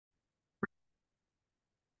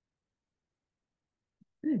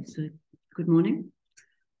Okay, so good morning.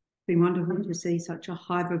 It's been wonderful to see such a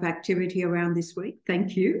hive of activity around this week.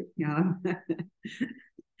 Thank you.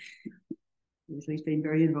 Leslie's been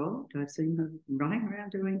very involved. I've seen her running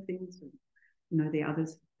around doing things. And, the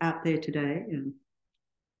others out there today, and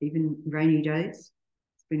even rainy days.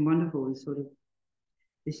 It's been wonderful.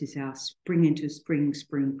 This is our spring into spring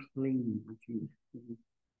clean, I think,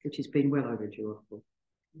 which has been well overdue, of course.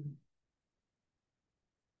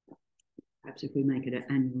 Perhaps if we make it an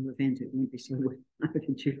annual event, it won't be so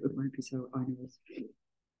overdue, it won't be so onerous.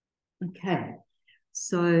 Okay,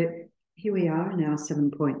 so here we are in our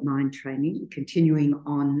 7-point mind training, continuing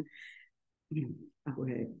on.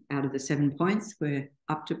 We're out of the 7 points, we're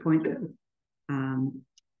up to point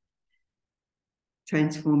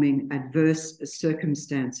transforming adverse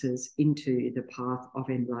circumstances into the path of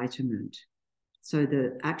enlightenment. So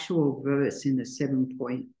the actual verse in the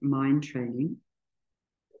 7-point mind training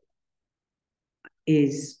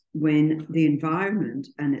is when the environment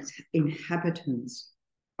and its inhabitants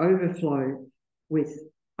overflow with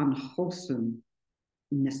unwholesomeness.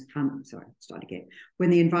 When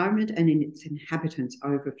the environment and its inhabitants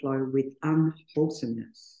overflow with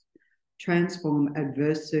unwholesomeness, transform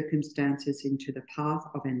adverse circumstances into the path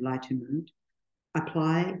of enlightenment,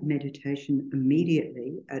 apply meditation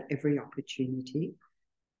immediately at every opportunity.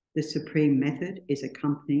 The supreme method is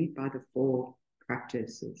accompanied by the 4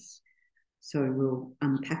 practices. So we'll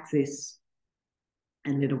unpack this a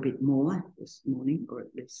little bit more this morning, or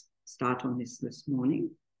at least start on this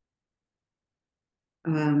morning.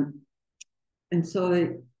 And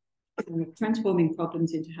so transforming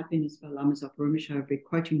problems into happiness by Lama Zopa Rinpoche. I've been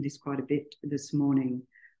quoting this quite a bit this morning.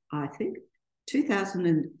 I think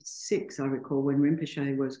 2006, I recall, when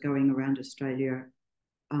Rinpoche was going around Australia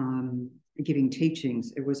giving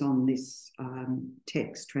teachings, it was on this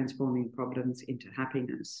text, Transforming Problems into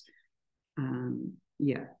Happiness.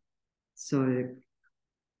 So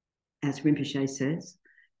as Rinpoche says,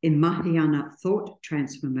 in Mahayana thought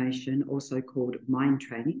transformation, also called mind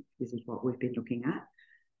training, this is what we've been looking at,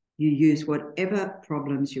 you use whatever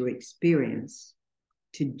problems you experience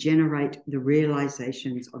to generate the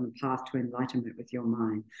realizations on the path to enlightenment with your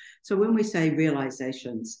mind. So when we say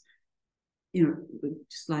realizations,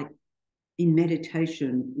 just like in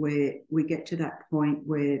meditation, where we get to that point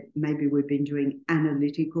where maybe we've been doing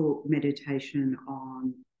analytical meditation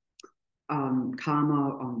on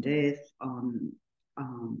karma, on death, on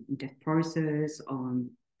death process, on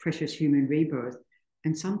precious human rebirth,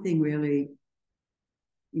 and something really,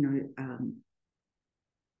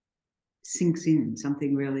 sinks in,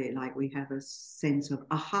 something really like we have a sense of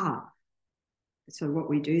aha. So what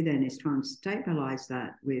we do then is try and stabilize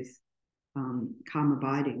that with calm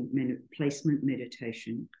abiding placement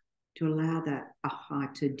meditation to allow that aha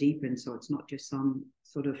to deepen, so it's not just some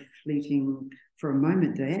sort of fleeting, for a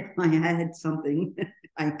moment there, I had something.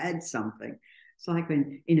 It's like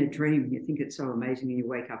when in a dream you think it's so amazing and you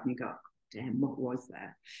wake up and you go, damn, what was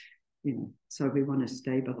that? So we want to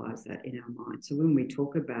stabilize that in our mind. So when we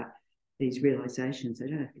talk about these realizations, they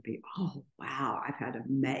don't have to be, oh, wow, I've had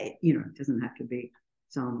it doesn't have to be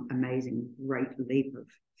some amazing great leap of,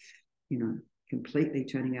 completely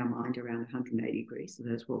turning our mind around 180 degrees. So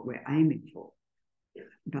that's what we're aiming for.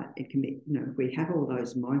 But it can be, we have all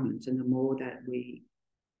those moments, and the more that we,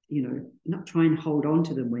 not try and hold on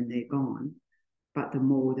to them when they're gone, but the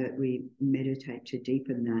more that we meditate to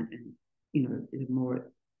deepen that, and, the more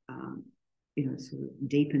it, sort of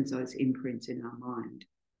deepens those imprints in our mind.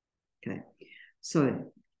 Okay. So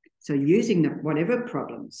using whatever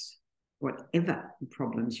problems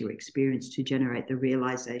you experience to generate the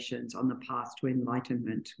realizations on the path to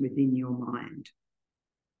enlightenment within your mind.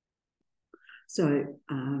 So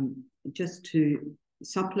just to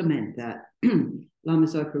supplement that, Lama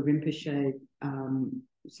Zopa Rinpoche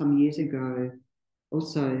some years ago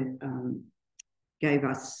also gave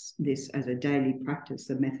us this as a daily practice,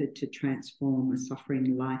 the method to transform a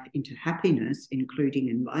suffering life into happiness, including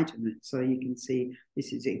enlightenment. So you can see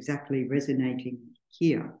this is exactly resonating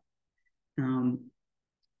here.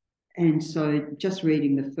 And so just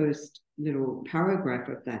reading the first little paragraph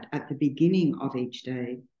of that, at the beginning of each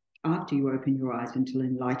day, after you open your eyes until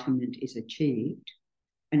enlightenment is achieved,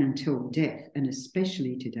 and until death, and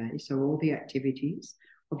especially today, so all the activities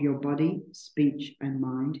of your body, speech, and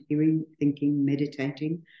mind, hearing, thinking,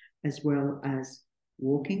 meditating, as well as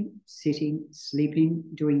walking, sitting, sleeping,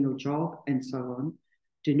 doing your job, and so on,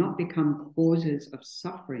 do not become causes of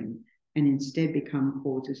suffering, and instead become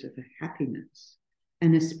causes of happiness.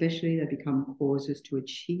 And especially they become causes to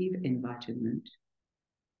achieve enlightenment.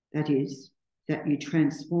 That is, that you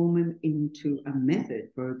transform them into a method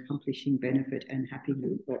for accomplishing benefit and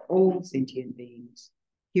happiness for all sentient beings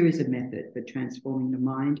Here is a method for transforming the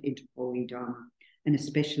mind into holy Dharma, and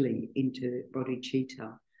especially into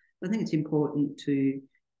bodhicitta. I think it's important to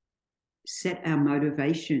set our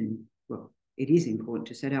motivation. Well, it is important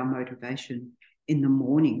to set our motivation in the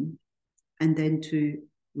morning and then to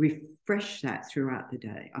refresh that throughout the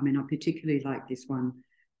day. I mean, I particularly like this one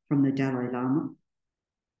from the Dalai Lama.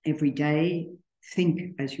 Every day,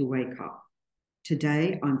 think as you wake up.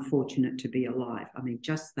 Today, I'm fortunate to be alive. I mean,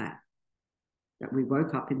 just that we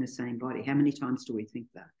woke up in the same body. How many times do we think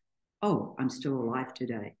that? Oh, I'm still alive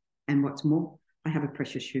today. And what's more, I have a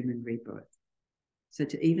precious human rebirth. So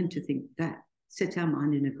to think that sets our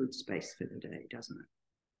mind in a good space for the day, doesn't it?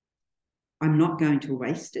 I'm not going to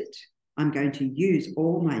waste it. I'm going to use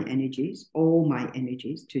all my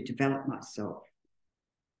energies to develop myself,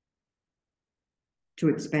 to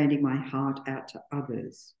expanding my heart out to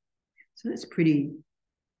others. So that's pretty,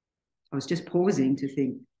 I was just pausing to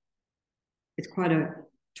think, it's quite a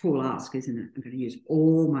tall ask, isn't it? I'm going to use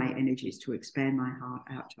all my energies to expand my heart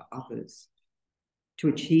out to others, to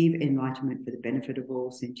achieve enlightenment for the benefit of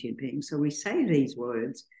all sentient beings. So we say these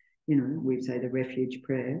words, we say the refuge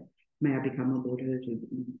prayer, may I become a Buddha,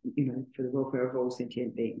 for the welfare of all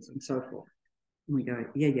sentient beings, and so forth. And we go,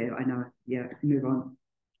 yeah, I know, yeah, move on.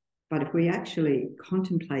 But if we actually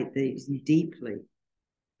contemplate these deeply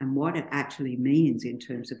and what it actually means in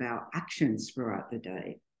terms of our actions throughout the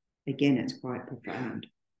day, again, it's quite profound.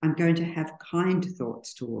 I'm going to have kind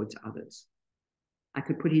thoughts towards others. I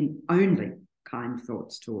could put in only kind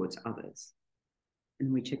thoughts towards others.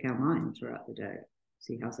 And we check our mind throughout the day,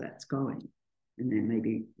 see how that's going. And then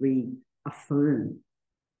maybe reaffirm,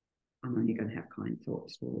 I'm only going to have kind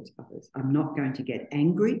thoughts towards others. I'm not going to get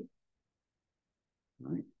angry.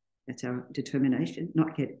 Right? That's our determination,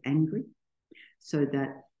 not get angry. So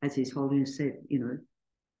that, as His Holiness said,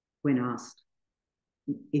 when asked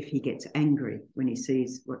if he gets angry when he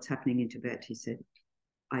sees what's happening in Tibet, he said,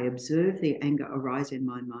 I observe the anger arise in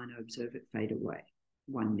my mind, I observe it fade away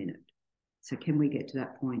 1 minute. So can we get to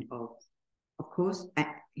that point of course,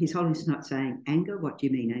 His Holiness is not saying, anger, what do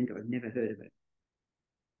you mean anger? I've never heard of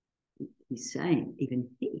it. He's saying, even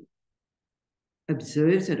he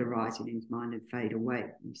observes it arise in his mind and fade away.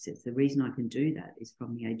 He says, the reason I can do that is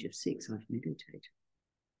from the age of 6, I've meditated.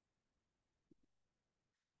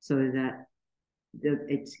 So that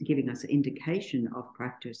it's giving us an indication of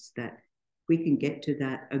practice that we can get to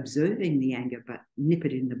that observing the anger, but nip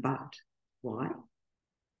it in the bud. Why?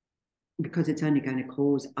 Because it's only going to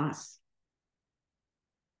cause us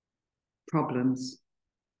problems.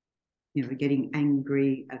 Getting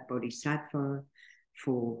angry at bodhisattva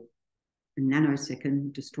for a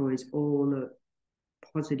nanosecond destroys all the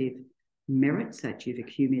positive merits that you've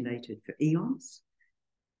accumulated for eons.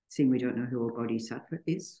 Seeing we don't know who a bodhisattva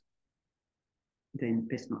is, then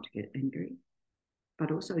best not to get angry.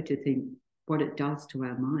 But also to think what it does to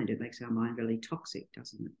our mind. It makes our mind really toxic,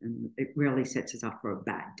 doesn't it? And it really sets us up for a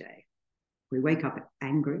bad day. We wake up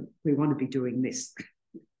angry. We want to be doing this,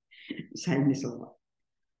 saying this a lot.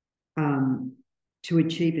 To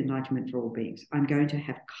achieve enlightenment for all beings, I'm going to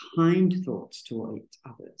have kind thoughts towards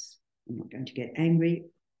others. I'm not going to get angry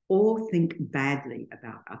or think badly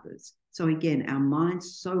about others. So again, our mind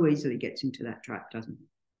so easily gets into that trap, doesn't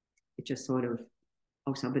it? It just sort of,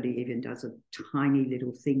 somebody even does a tiny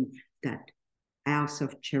little thing that our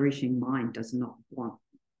self-cherishing mind does not want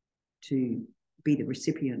to be the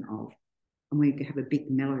recipient of. And we have a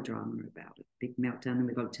big melodrama about it, big meltdown, and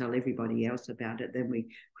we've got to tell everybody else about it. Then we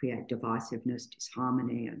create divisiveness,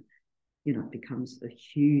 disharmony, and, it becomes a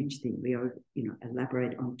huge thing. We,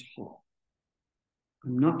 elaborate on top.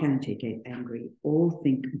 I'm not going to get angry or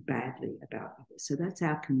think badly about others. So that's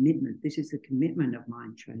our commitment. This is the commitment of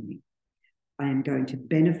mind training. I am going to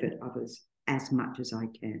benefit others as much as I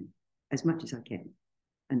can.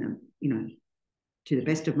 And then, to the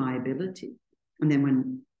best of my ability. And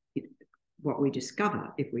then what we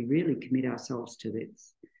discover, if we really commit ourselves to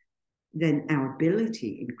this, then our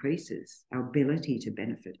ability increases, our ability to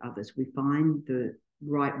benefit others. We find the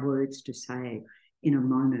right words to say in a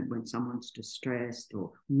moment when someone's distressed,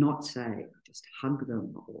 or not say, just hug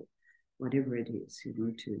them, or whatever it is,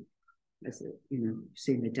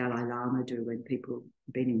 seen the Dalai Lama do when people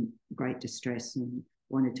have been in great distress and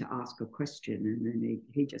wanted to ask a question, and then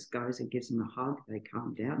he just goes and gives them a hug, they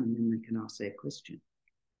calm down, and then they can ask their question.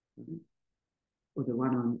 Or the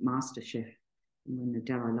one on MasterChef, when the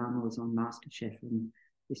Dalai Lama was on MasterChef, and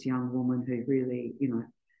this young woman who really,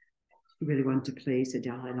 really wanted to please the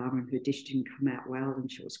Dalai Lama, and her dish didn't come out well,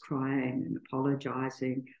 and she was crying and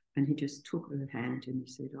apologising, and he just took her hand and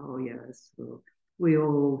he said, oh yes, well, we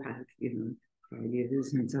all have,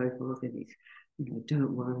 failures and so forth. And he's,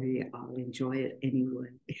 don't worry, I'll enjoy it anyway.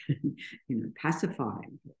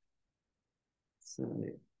 Pacifying. So,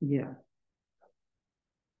 yeah.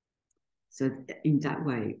 So in that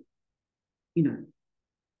way,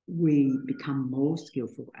 we become more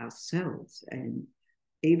skillful ourselves, and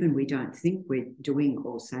even we don't think we're doing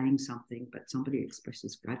or saying something, but somebody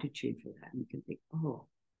expresses gratitude for that, and you can think, oh,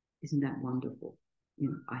 isn't that wonderful?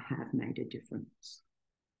 I have made a difference.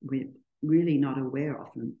 We're really not aware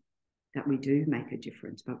often that we do make a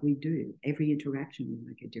difference, but we do. Every interaction will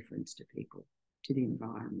make a difference to people, to the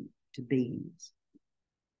environment, to beings.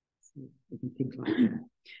 So we can think like that.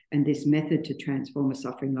 And this method to transform a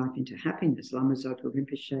suffering life into happiness, Lama Zopa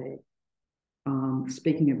Rinpoche,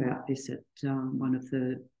 speaking about this at one of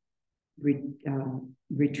the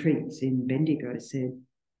retreats in Bendigo, said,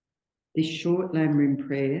 this short Lamrim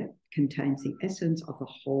prayer contains the essence of the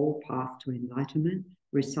whole path to enlightenment.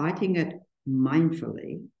 Reciting it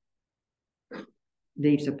mindfully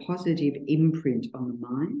leaves a positive imprint on the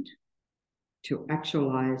mind to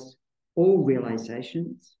actualize all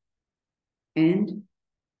realizations, and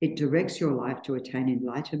it directs your life to attain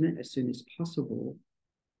enlightenment as soon as possible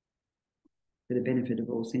for the benefit of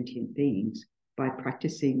all sentient beings by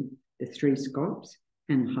practicing the 3 scopes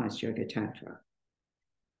and highest yoga tantra.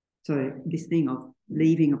 So this thing of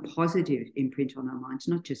leaving a positive imprint on our minds,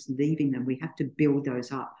 not just leaving them, we have to build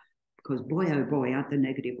those up, because boy, oh boy, aren't the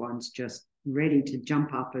negative ones just ready to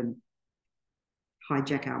jump up and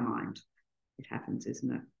hijack our mind. It happens,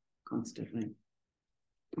 isn't it? Constantly.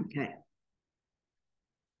 Okay.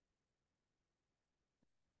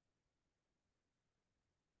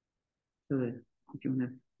 So if you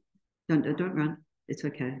want to, don't run. It's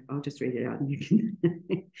okay. I'll just read it out, and you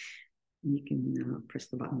can press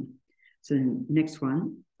the button. So the next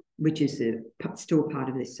one, which is still part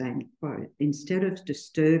of this same quote: instead of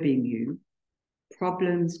disturbing you,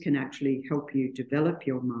 problems can actually help you develop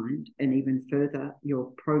your mind and even further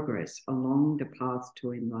your progress along the path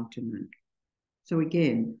to enlightenment. So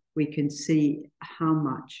again, we can see how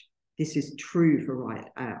much this is true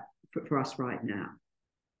for us right now.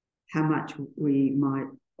 How much we might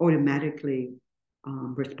automatically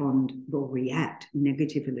respond or react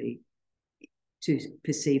negatively to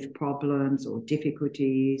perceived problems or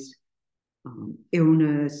difficulties,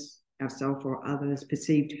 illness, ourselves or others,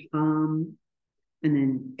 perceived harm, and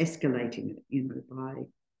then escalating it,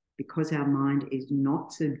 because our mind is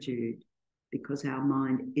not subdued, because our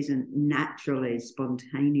mind isn't naturally,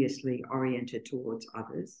 spontaneously oriented towards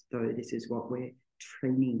others, though this is what we're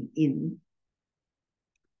training in.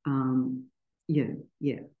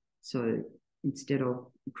 So instead of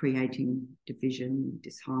creating division,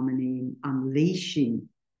 disharmony, unleashing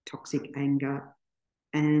toxic anger,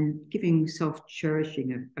 and giving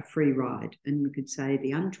self-cherishing a free ride. And we could say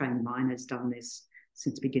the untrained mind has done this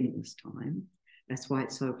since beginningless time. That's why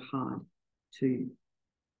it's so hard to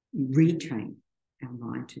retrain our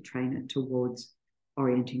mind, to train it towards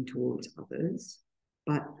orienting towards others.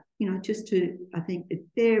 But, I think it's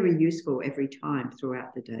very useful every time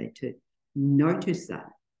throughout the day to notice that.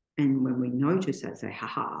 And when we notice that, say,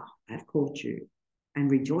 ha, I've caught you,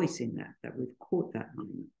 and rejoice in that we've caught that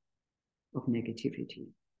moment of negativity.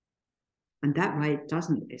 And that way it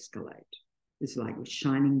doesn't escalate. It's like we're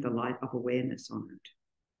shining the light of awareness on it.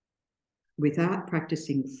 Without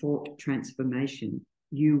practicing thought transformation,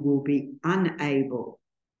 you will be unable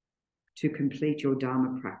to complete your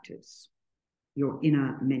Dharma practice, your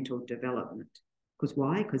inner mental development. Because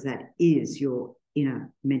why? Because that is your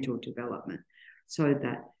inner mental development. So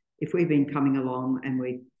that if we've been coming along and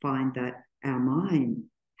we find that our mind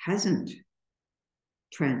hasn't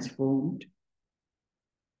transformed,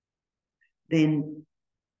 then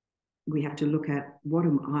we have to look at, what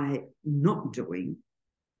am I not doing?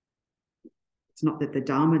 It's not that the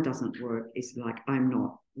Dharma doesn't work, it's like I'm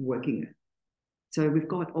not working it. So we've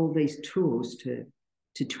got all these tools to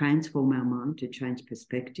transform our mind, to change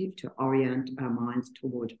perspective, to orient our minds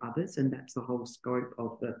towards others, and that's the whole scope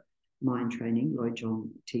of the mind training, Lojong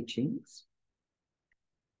teachings.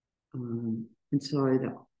 And so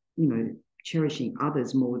that, cherishing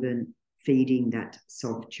others more than feeding that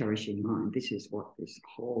self-cherishing mind. This is what this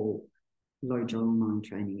whole Lojong mind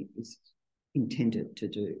training is intended to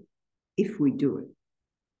do. If we do it,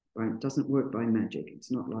 right? It doesn't work by magic.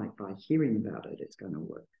 It's not like by hearing about it, it's going to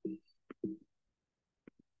work.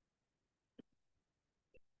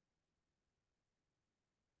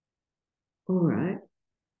 All right.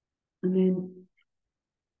 And then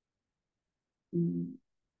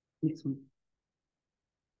next one.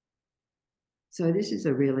 So this is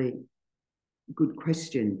a really good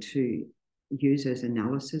question to use as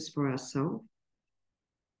analysis for ourselves.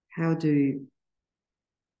 How do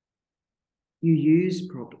you use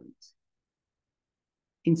problems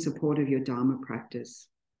in support of your Dharma practice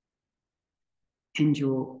and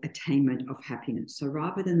your attainment of happiness. So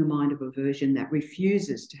rather than the mind of aversion that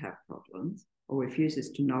refuses to have problems or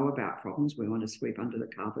refuses to know about problems, we want to sweep under the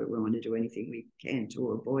carpet, we want to do anything we can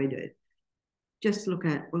to avoid it. Just look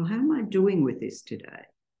at, well, how am I doing with this today?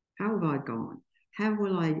 How have I gone? How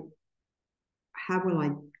will I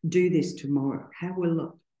do this tomorrow? How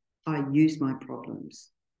will I use my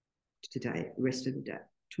problems today, the rest of the day,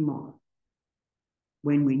 tomorrow?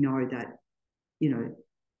 When we know that,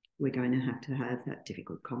 we're going to have that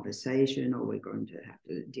difficult conversation, or we're going to have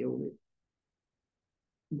to deal with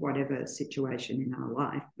whatever situation in our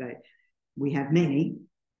life. That we have many,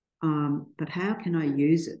 but how can I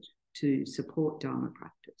use it to support Dharma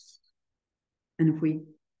practice? And if we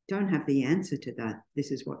don't have the answer to that,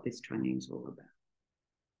 this is what this training is all about.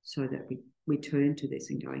 So that we turn to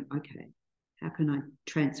this and going, okay, how can I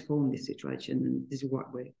transform this situation? And this is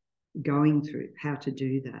what we're going through, how to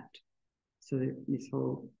do that. So this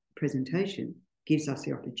whole presentation gives us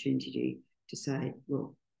the opportunity to say,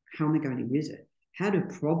 well, how am I going to use it? How do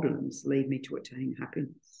problems lead me to attain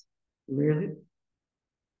happiness? Really?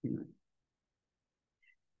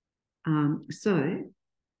 So,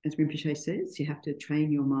 as Rinpoche says, you have to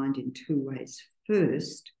train your mind in two ways.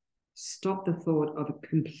 First, stop the thought of a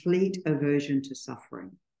complete aversion to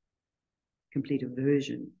suffering. Complete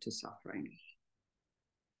aversion to suffering.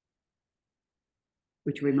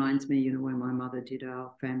 Which reminds me, when my mother did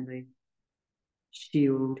our family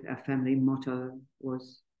shield, our family motto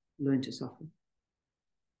was learn to suffer.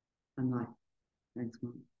 I'm like, thanks,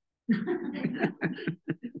 Mum.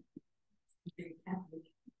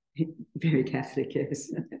 Very Catholic,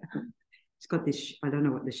 yes. It's got this, I don't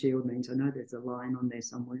know what the shield means. I know there's a line on there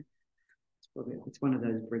somewhere. It's one of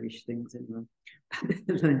those British things in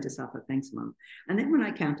the learn to suffer. Thanks, Mum. And then when I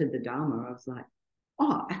counted the Dharma, I was like,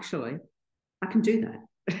 oh, actually, I can do that.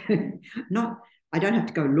 I don't have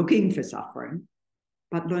to go looking for suffering,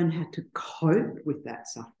 but learn how to cope with that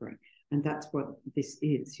suffering. And that's what this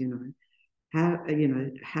is, How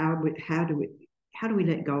do we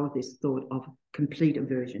let go of this thought of complete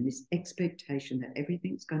aversion, this expectation that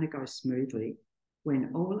everything's going to go smoothly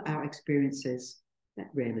when all our experiences,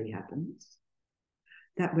 that rarely happens,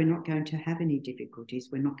 that we're not going to have any difficulties,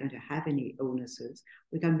 we're not going to have any illnesses,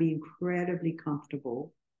 we're going to be incredibly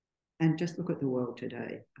comfortable. And just look at the world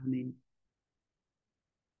today. I mean,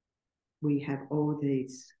 we have all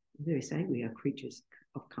these, what do they say? We are creatures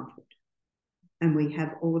of comfort. And we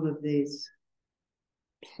have all of these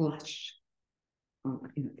plush,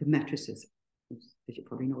 the mattresses, as you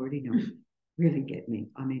probably already know, really get me.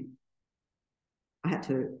 I mean, I had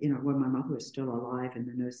to, when my mother was still alive and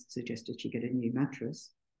the nurse suggested she get a new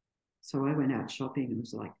mattress. So I went out shopping and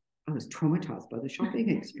was like, I was traumatized by the shopping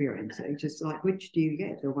experience. It's just like, which do you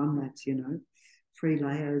get? The one that's, 3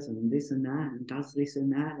 layers and this and that and does this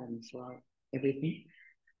and that, and it's like everything.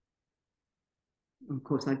 Of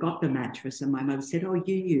course, I got the mattress and my mother said, oh,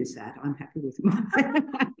 you use that. I'm happy with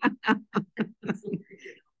mine.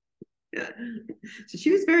 So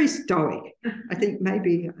she was very stoic. I think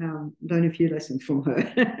maybe learn a few lessons from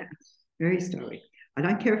her. Very stoic. I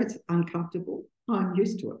don't care if it's uncomfortable. I'm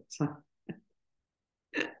used to it. So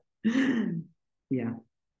yeah.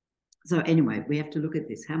 So anyway, we have to look at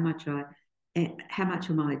this. How much am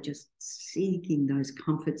I just seeking those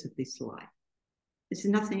comforts of this life? There's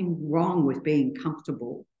nothing wrong with being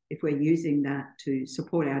comfortable if we're using that to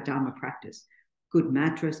support our Dharma practice. Good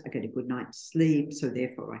mattress, I get a good night's sleep, so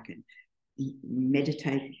therefore I can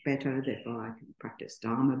meditate better, therefore I can practice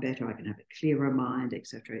Dharma better, I can have a clearer mind,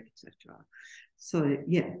 etc., etc. So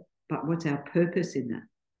yeah, but what's our purpose in that?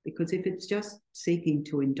 Because if it's just seeking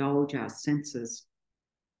to indulge our senses,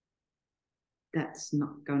 that's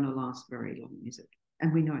not going to last very long, is it?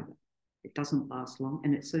 And we know that. It doesn't last long,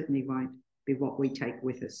 and it certainly won't be what we take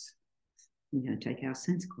with us. Take our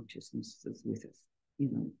sense consciousnesses with us.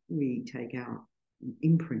 We take our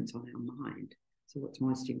imprints on our mind. So what's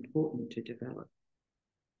most important to develop?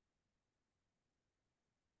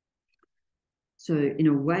 So in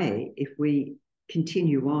a way, if we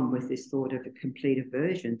continue on with this thought of a complete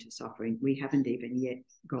aversion to suffering, we haven't even yet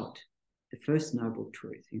got the first noble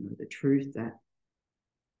truth, the truth that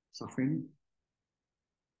suffering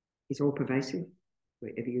is all pervasive,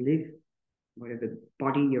 wherever you live, whatever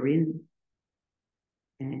body you're in.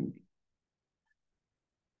 And,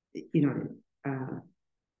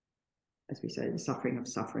 as we say, the suffering of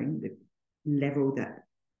suffering, the level that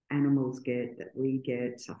animals get, that we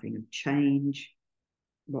get, suffering of change,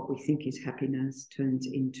 what we think is happiness turns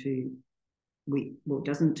into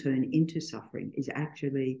doesn't turn into suffering is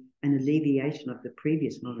actually an alleviation of the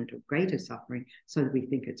previous moment of greater suffering, so that we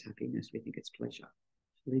think it's happiness, we think it's pleasure.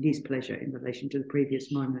 So it is pleasure in relation to the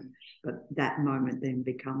previous moment, but that moment then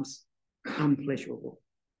becomes unpleasurable,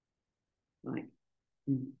 like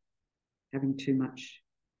having too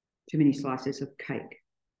many slices of cake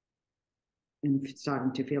and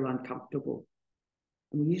starting to feel uncomfortable.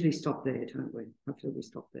 And we usually stop there, don't we? Hopefully we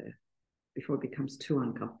stop there before it becomes too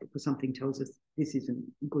uncomfortable, because something tells us this isn't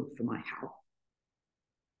good for my health.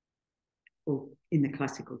 Or in the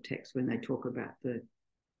classical text, when they talk about the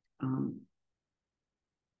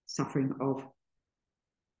suffering of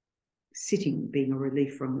sitting being a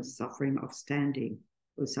relief from the suffering of standing,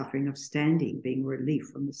 or suffering of standing being a relief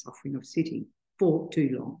from the suffering of sitting for too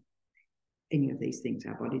long. Any of these things,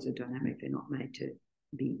 our bodies are dynamic. They're not made to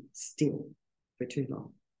be still for too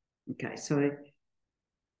long. Okay, so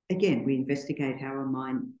again, we investigate how our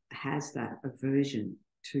mind has that aversion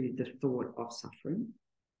to the thought of suffering.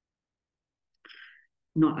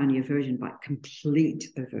 Not only aversion, but complete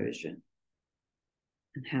aversion,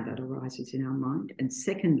 and how that arises in our mind. And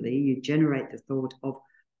secondly, you generate the thought of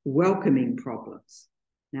welcoming problems.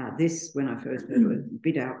 Now, this, when I first heard it, was a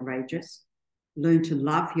bit outrageous. Learn to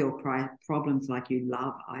love your problems like you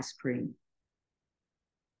love ice cream.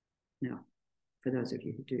 Now, for those of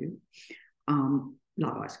you who do,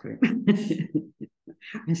 love ice cream.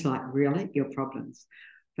 It's like, really? Your problems.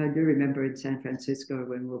 I do remember in San Francisco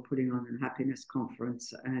when we were putting on a happiness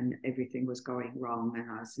conference and everything was going wrong, and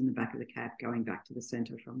I was in the back of the cab going back to the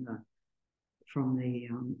centre from the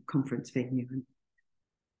conference venue, and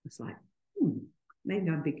I was like, maybe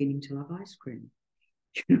I'm beginning to love ice cream.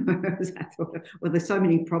 I thought, well, there's so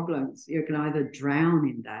many problems. You can either drown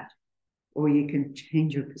in that, or you can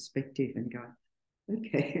change your perspective and go,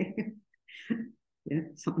 okay, yeah,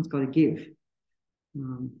 something's got to give.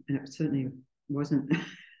 And it certainly wasn't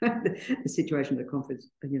the situation at the conference.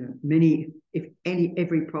 You know,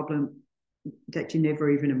 every problem that you never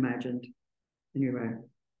even imagined. Anyway,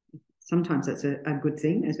 sometimes that's a good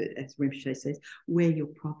thing, as Rinpoche says. Wear your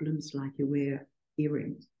problems like you wear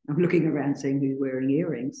earrings. I'm looking around seeing who's wearing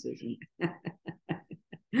earrings, Susan.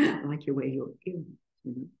 Like you wear your earrings,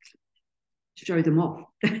 you know. Show them off.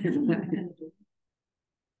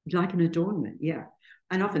 Like an adornment, yeah.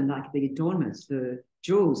 And often, like the adornments, the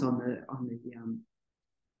jewels on the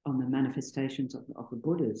manifestations of the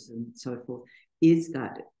Buddhas and so forth, is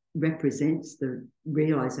that represents the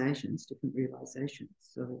realizations, different realizations.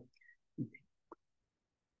 So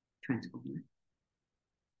transform them.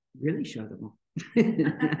 Really show them off.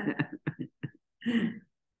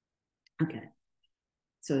 Okay.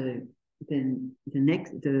 So then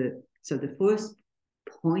the first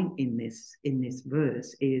point in this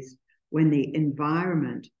verse is when the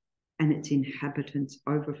environment and its inhabitants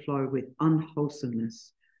overflow with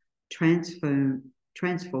unwholesomeness, transform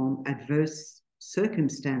adverse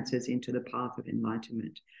circumstances into the path of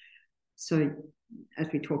enlightenment. So as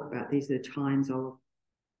we talk about, these are times of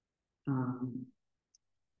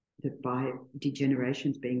the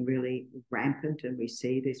bio-degenerations being really rampant, and we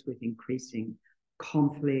see this with increasing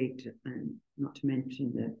conflict, and not to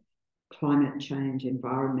mention the climate change,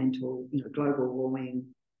 environmental, global warming,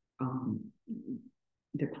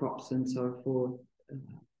 the crops and so forth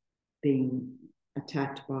being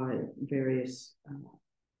attacked by various,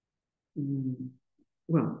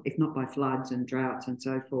 if not by floods and droughts and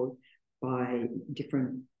so forth, by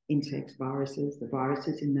different insects, viruses, the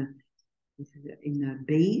viruses in the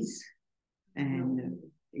bees, and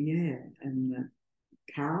and the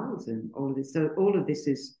cows and all of this. So all of this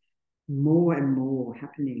is more and more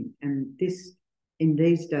happening, and this in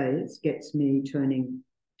these days gets me turning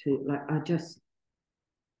to, like, I just,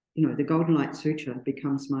 the Golden Light Sutra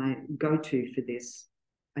becomes my go-to for this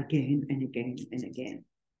again and again and again.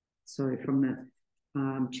 So from the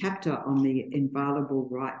chapter on the inviolable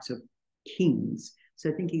rights of kings,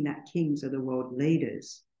 so thinking that kings are the world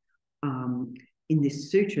leaders, in this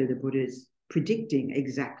sutra, the Buddha is predicting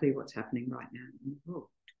exactly what's happening right now in the world.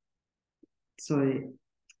 So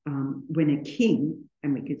when a king,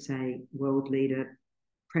 and we could say world leader,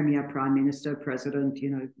 premier, prime minister, president,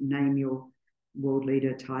 name your world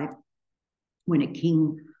leader type, when a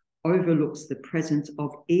king overlooks the presence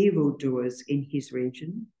of evildoers in his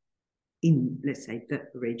region, in, let's say, the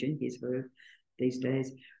region, his birth these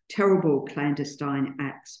days, terrible clandestine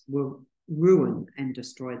acts will ruin and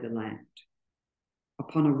destroy the land.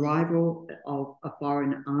 Upon arrival of a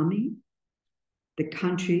foreign army, the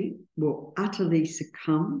country will utterly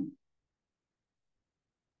succumb.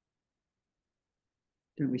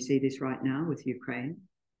 Don't we see this right now with Ukraine?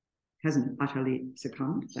 hasn't utterly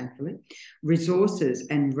succumbed, thankfully. Resources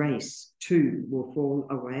and race, too, will fall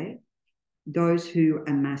away. Those who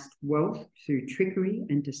amassed wealth through trickery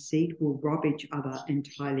and deceit will rob each other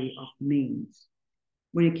entirely of means.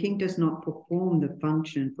 When a king does not perform the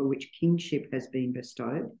function for which kingship has been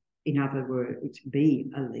bestowed, in other words,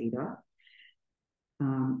 be a leader,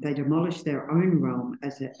 they demolish their own realm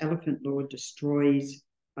as the elephant lord destroys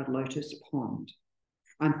a lotus pond.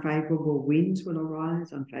 Unfavorable winds will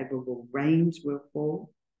arise, unfavorable rains will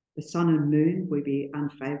fall, the sun and moon will be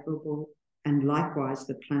unfavorable, and likewise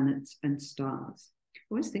the planets and stars.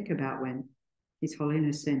 Always think about when His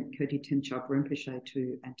Holiness sent Chökyi Rinpoche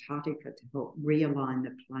to Antarctica to help realign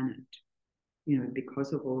the planet,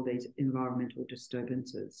 because of all these environmental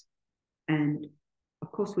disturbances. And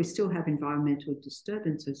of course, we still have environmental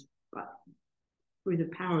disturbances, but through the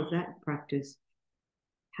power of that practice,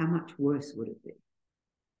 how much worse would it be?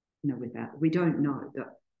 Without, we don't know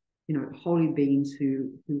that, holy beings who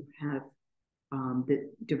have that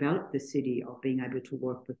developed the siddhi of being able to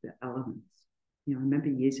work with the elements. I remember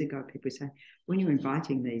years ago, people say, when you're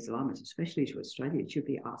inviting these lamas, especially to Australia, you should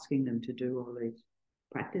be asking them to do all these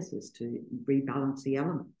practices to rebalance the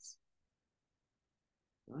elements.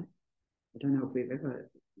 Right? I don't know if we've ever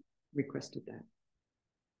requested that.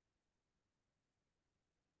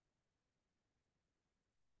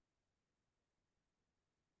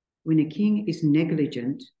 When a king is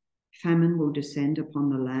negligent, famine will descend upon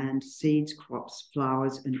the land, seeds, crops,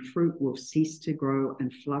 flowers, and fruit will cease to grow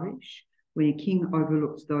and flourish. When a king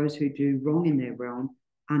overlooks those who do wrong in their realm,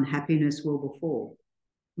 unhappiness will befall.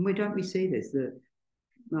 And where don't we see this? The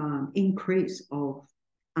increase of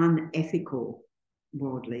unethical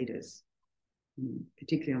world leaders,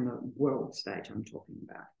 particularly on the world stage I'm talking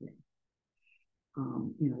about here.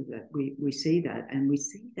 That we see that, and we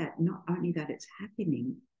see that not only that it's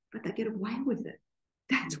happening, but they get away with it.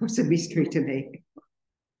 That's what's a mystery to me.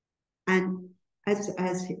 And as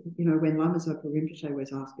when Lama Zopa Rinpoche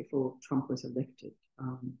was asked before Trump was elected,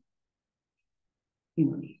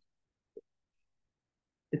 the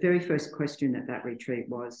very first question at that retreat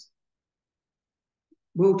was,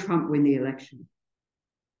 will Trump win the election?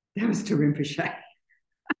 That was to Rinpoche.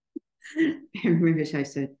 And Rinpoche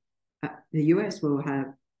said, the US will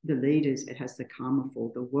have the leaders it has the karma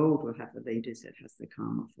for. The world will have the leaders it has the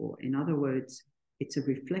karma for. In other words, it's a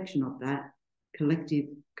reflection of that collective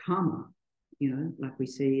karma, like we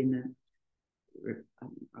see in the,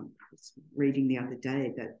 I was reading the other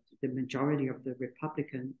day that the majority of the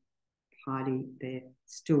Republican Party there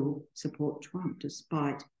still support Trump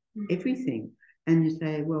despite everything. And you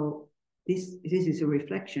say, well, this is a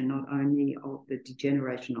reflection not only of the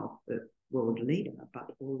degeneration of the world leader,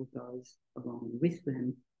 but all of those along with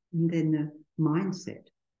them, and then the mindset.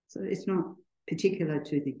 So it's not particular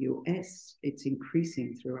to the US, it's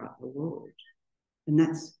increasing throughout the world. And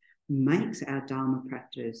that makes our Dharma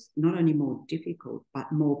practice not only more difficult,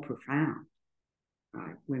 but more profound,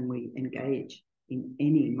 right, when we engage in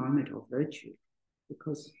any moment of virtue,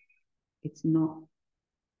 because it's not,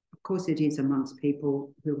 of course it is amongst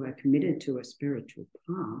people who are committed to a spiritual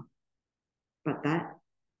path, but that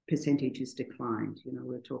percentage has declined. We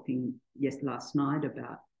were talking last night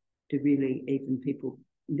about, do really even people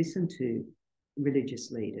listen to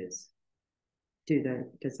religious leaders?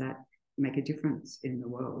 Does that make a difference in the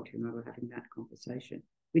world? We're having that conversation.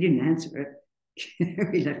 We didn't answer it.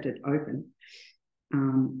 We left it open,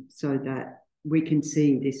 so that we can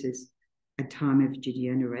see this is a time of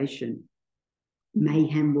degeneration.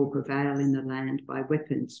 Mayhem will prevail in the land. By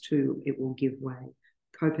weapons too it will give way.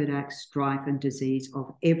 Covert acts, strife, and disease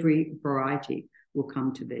of every variety will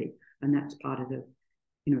come to be. And that's part of the,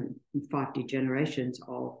 5 degenerations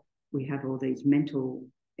of, we have all these mental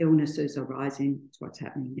illnesses arising. It's what's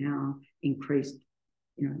happening now, increased,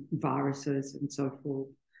 viruses and so forth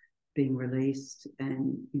being released,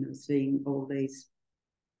 and, seeing all these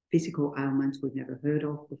physical ailments we've never heard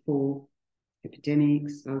of before,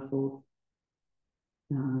 epidemics, so forth.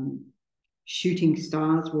 Shooting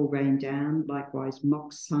stars will rain down, likewise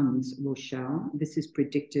mock suns will shower. This is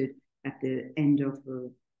predicted at the end of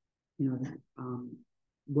the,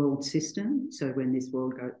 world system. So when this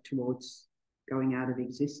world goes towards going out of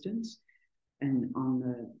existence, and on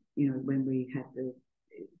the, when we had the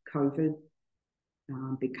COVID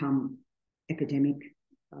become epidemic,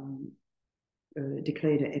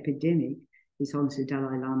 declared an epidemic, His Holiness the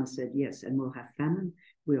Dalai Lama said, yes, and we'll have famine,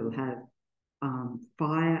 we'll have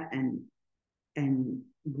fire and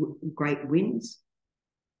great winds,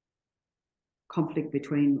 conflict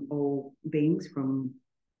between all beings from,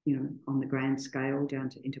 on the grand scale down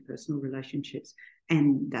to interpersonal relationships,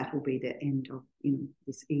 and that will be the end of,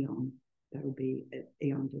 this eon. There will be an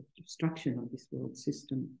eon of destruction of this world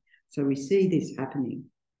system. So we see this happening.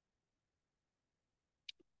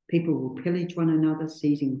 People will pillage one another,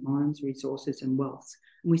 seizing homes, resources, and wealth.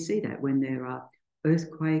 And we see that when there are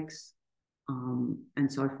earthquakes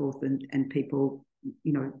and so forth, and people,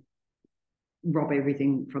 rob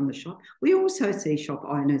everything from the shop. We also see shop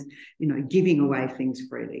owners, giving away things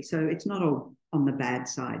freely. So it's not all on the bad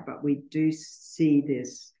side, but we do see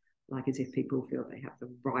this like as if people feel they have the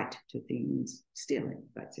right to things, stealing,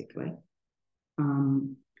 basically.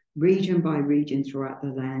 Region by region throughout the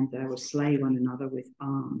land, they will slay one another with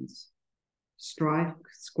arms. Strife,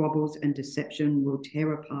 squabbles, and deception will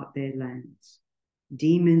tear apart their lands.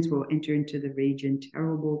 Demons will enter into the region.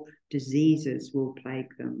 Terrible diseases will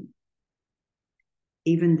plague them.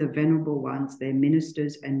 Even the venerable ones, their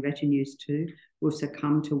ministers and retinues too, will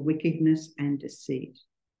succumb to wickedness and deceit.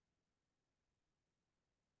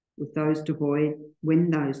 When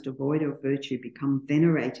those devoid of virtue become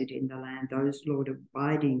venerated in the land, those Lord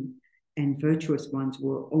abiding and virtuous ones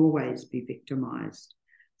will always be victimized.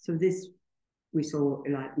 So this we saw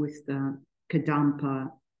like with the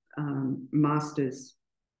Kadampa master's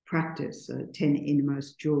practice, 10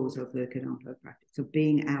 innermost jewels of the Kadampa practice. So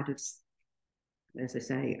being out of, as I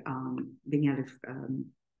say, being out of,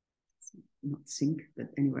 not sync, but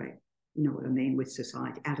anyway, you know what I mean, with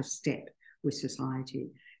society, out of step with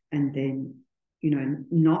society. And then,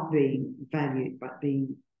 not being valued, but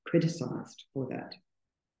being criticized for that.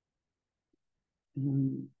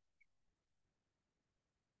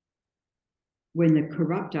 When the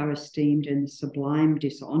corrupt are esteemed and the sublime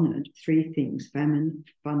dishonored, three things, famine,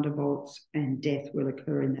 thunderbolts, and death will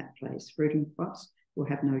occur in that place. Fruit and crops will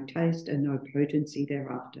have no taste and no potency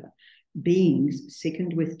thereafter. Beings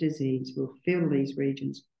sickened with disease will fill these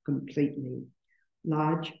regions completely.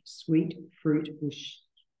 Large, sweet fruit will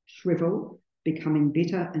shrivel, becoming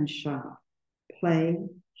bitter and sharp. Play,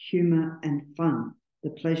 humour, and fun, the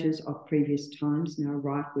pleasures of previous times, now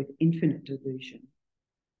rife with infinite delusion,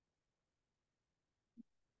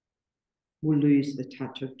 will lose the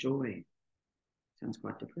touch of joy. Sounds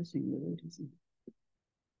quite depressing, really, doesn't it?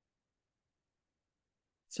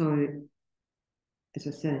 So, as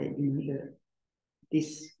I said,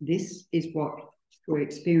 this is what we're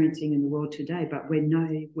experiencing in the world today, but we're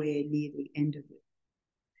nowhere near the end of it.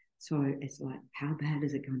 So it's like, how bad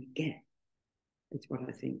is it going to get? That's what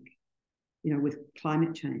I think. With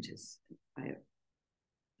climate changes,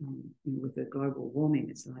 with the global warming,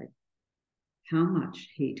 it's like, how much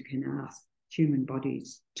heat can our human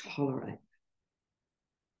bodies tolerate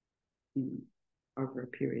over a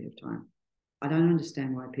period of time? I don't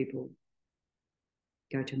understand why people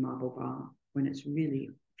go to Marble Bar when it's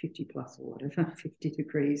really 50 plus or whatever, 50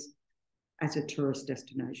 degrees as a tourist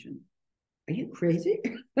destination. Are you crazy?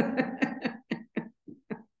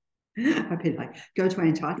 I'd be like, go to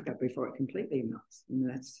Antarctica before it completely melts. And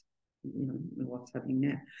that's, what's happening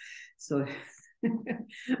now. So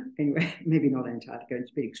anyway, maybe not Antarctica, it's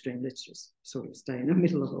a bit extreme. Let's just sort of stay in the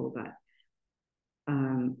middle of all that.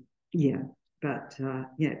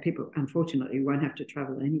 People unfortunately won't have to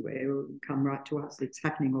travel anywhere or come right to us. It's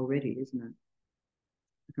happening already, isn't it?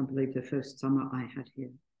 I can't believe the first summer I had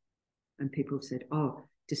here. And people said, oh,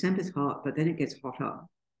 December's hot, but then it gets hotter.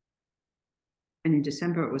 And in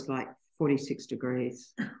December, it was like 46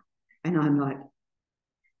 degrees. And I'm like,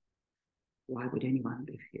 why would anyone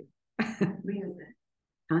live here? Where was that?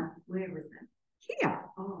 Huh? Where was that? Here.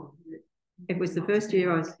 Oh. It was the first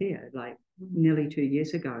year I was here, like nearly 2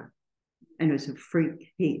 years ago. And it was a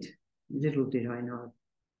freak heat. Little did I know.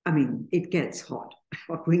 I mean, it gets hot,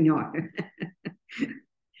 what we know.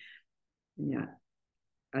 Yeah.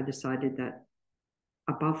 I decided that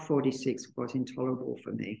above 46 was intolerable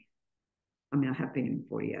for me. I mean, I have been in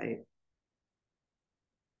 48,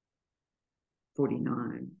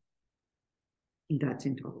 49. That's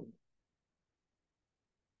intolerable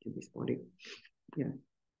to this body. Yeah.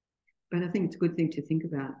 But I think it's a good thing to think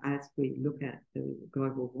about as we look at the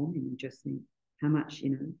global warming and just think how much,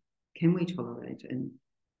 can we tolerate? And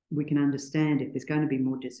we can understand if there's going to be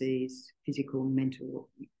more disease, physical, mental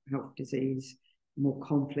health disease, more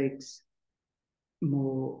conflicts,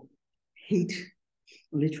 more heat,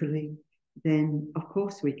 literally, then of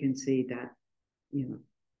course we can see that,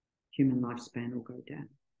 human lifespan will go down.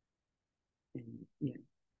 And yeah,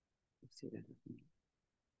 we'll see that happening.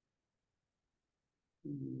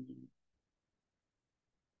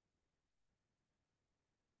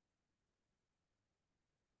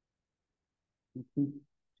 I think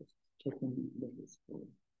just checking what is for.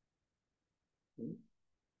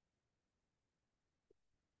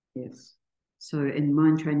 Yes. So in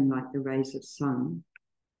mind training, like the rays of sun,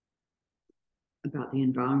 about the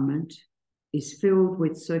environment, is filled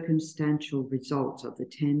with circumstantial results of the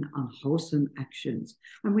 10 unwholesome actions.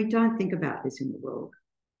 And we don't think about this in the world,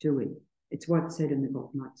 do we? It's what's said in the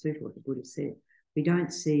Golden Light Sutta, what the Buddha said. We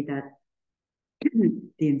don't see that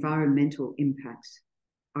the environmental impacts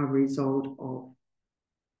are a result of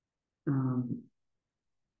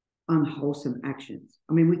unwholesome actions.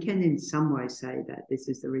 I mean, we can in some way say that this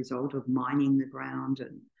is the result of mining the ground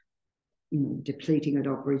and, you know, depleting it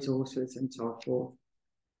of resources and so forth.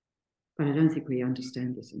 But I don't think we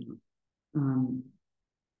understand this enough.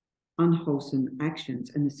 Unwholesome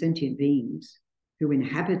actions, and the sentient beings who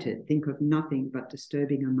inhabit it think of nothing but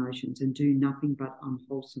disturbing emotions and do nothing but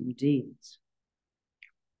unwholesome deeds.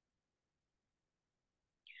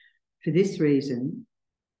 For these reasons,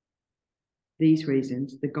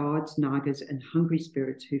 the gods, nagas, and hungry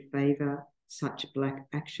spirits who favour such black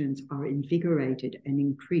actions are invigorated and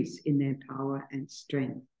increase in their power and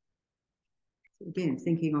strength. So again,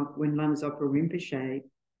 thinking of when Lama Zopa Rinpoche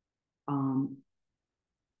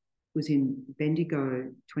was in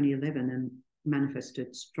Bendigo 2011 and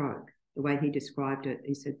manifested stroke, the way he described it,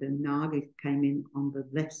 he said the naga came in on the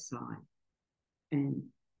left side and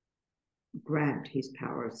grabbed his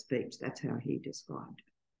power of speech. That's how he described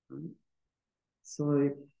it. Right? So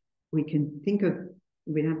we can think of,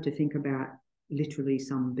 we don't have to think about literally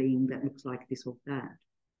some being that looks like this or that,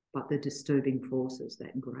 but the disturbing forces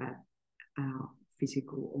that grab our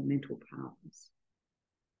physical or mental powers.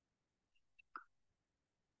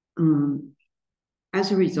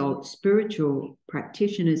 As a result, spiritual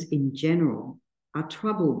practitioners in general are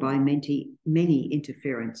troubled by many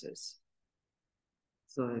interferences.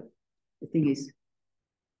 So the thing is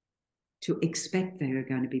to expect there are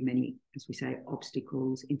going to be many, as we say,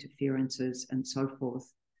 obstacles, interferences, and so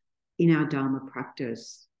forth in our Dharma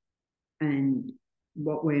practice. And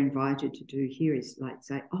what we're invited to do here is like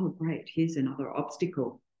say, oh, great, here's another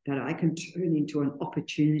obstacle that I can turn into an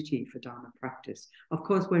opportunity for Dharma practice. Of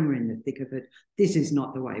course, when we're in the thick of it, this is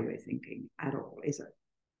not the way we're thinking at all, is it?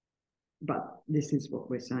 But this is what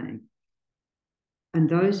we're saying. And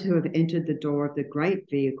those who have entered the door of the great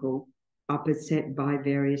vehicle are beset by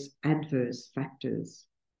various adverse factors.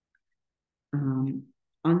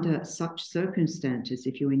 Under such circumstances,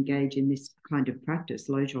 if you engage in this kind of practice,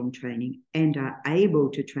 Lojong training, and are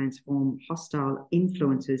able to transform hostile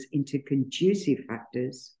influences into conducive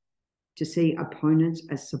factors, to see opponents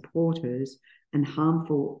as supporters and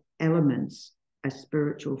harmful elements as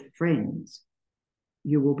spiritual friends,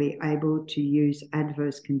 you will be able to use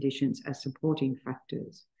adverse conditions as supporting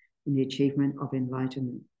factors in the achievement of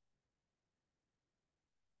enlightenment.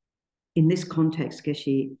 In this context,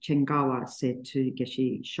 Geshe Chengawa said to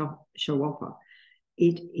Geshe Shawapa,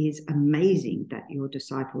 it is amazing that your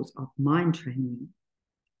disciples of mind training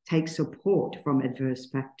take support from adverse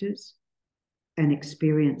factors and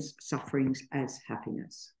experience sufferings as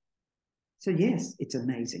happiness. So yes, it's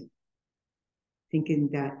amazing. Thinking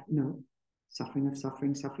that, you know, suffering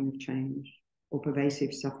of change, or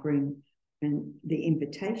pervasive suffering, and the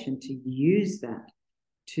invitation to use that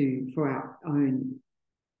for our own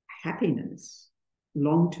happiness,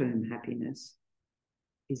 long-term happiness,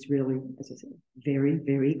 is really, as I said, very,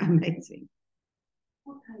 very amazing.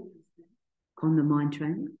 What page is that? On the mind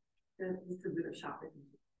training? It's a bit of shopping.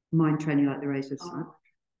 Mind training like the rays of sun.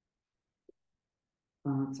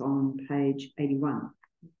 It's on page 81.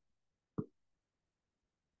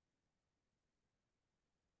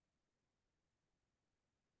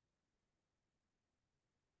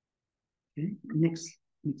 Okay, next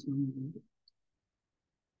one.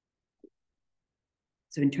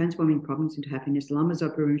 So in Transforming Problems into Happiness, Lama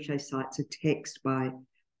Zopa Rinpoche cites a text by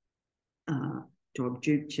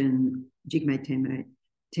Drogchen Jigme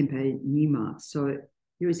Tempe Nyima. So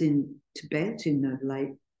he was in Tibet in the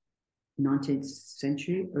late 19th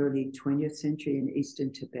century, early 20th century in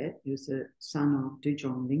eastern Tibet. He was a son of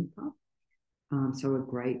Dujong Lingpa, so a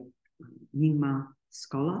great Nyingma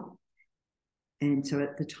scholar. And so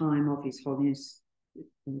at the time of His Holiness,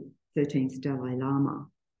 13th Dalai Lama,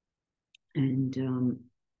 and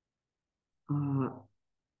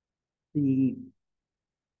the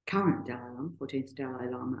current Dalai Lama, 14th Dalai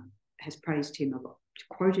Lama, has praised him a lot,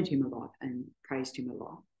 quoted him a lot, and praised him a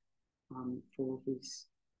lot for his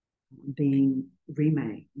being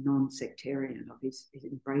Rime, non-sectarian, of his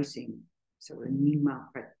embracing, so a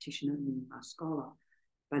Nyingma practitioner, Nyingma scholar,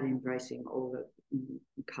 but embracing all the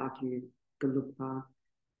Kagyu, Gelugpa,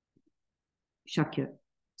 Sakya,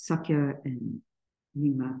 and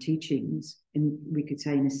Nyingma teachings. And we could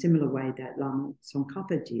say in a similar way that Lama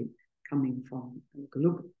Tsongkhapa did, coming from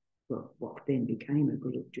Gelug, what then became a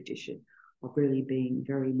Gelug tradition, of really being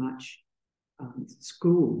very much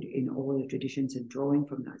schooled in all the traditions and drawing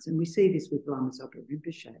from those. And we see this with Lama Zopa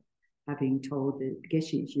Rinpoche, having told the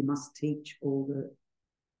Geshis, you must teach all the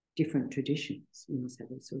different traditions. You must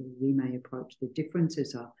have a sort of Rime approach. The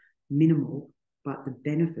differences are minimal, but the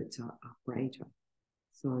benefits are greater.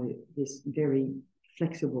 So this very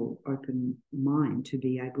flexible, open mind to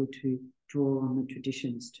be able to draw on the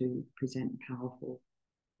traditions to present powerful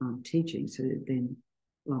teaching. So then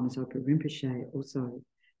Lama Zopa Rinpoche also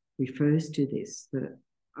refers to this, that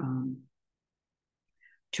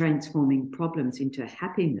transforming problems into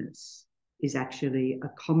happiness is actually a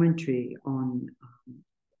commentary on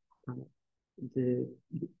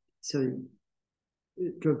so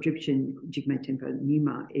Drobdripchen Jigme Tempa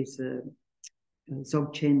Nyima is a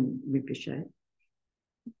Dzogchen Rinpoche.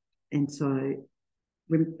 And so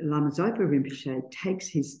Lama Zopa Rinpoche takes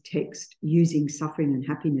his text using suffering and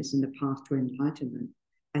happiness in the path to enlightenment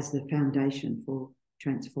as the foundation for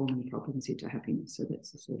transforming problems into happiness. So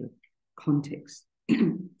that's the sort of context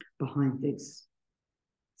behind this.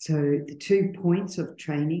 So the 2 points of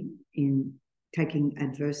training in taking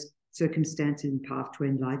adverse circumstances and path to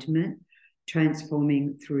enlightenment,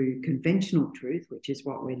 transforming through conventional truth, which is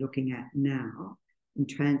what we're looking at now, and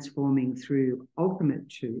transforming through ultimate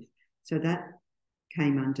truth. So that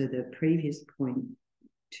came under the previous point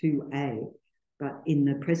 2a, but in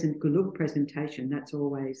the present Guluk presentation, that's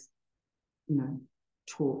always,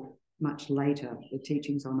 taught much later, the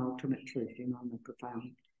teachings on ultimate truth, on the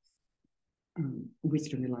profound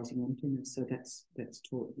wisdom realizing emptiness. So that's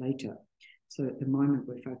taught later. So at the moment,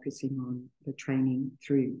 we're focusing on the training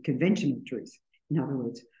through conventional truth. In other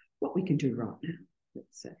words, what we can do right now,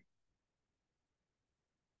 let's say.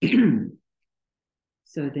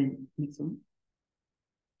 So then, next one.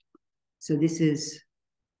 So this is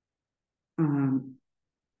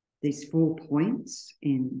these 4 points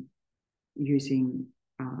in using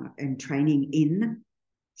and training in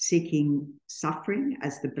seeking suffering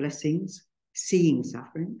as the blessings, seeing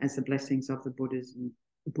suffering as the blessings of the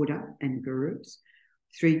Buddha and Gurus.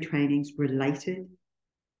 3 trainings related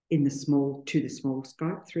in the small to the small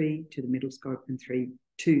scope, 3 to the middle scope, and 2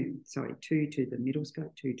 to the middle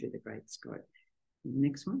scope, 2 to the great scope.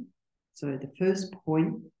 Next one. So the first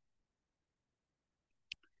point,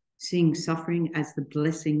 seeing suffering as the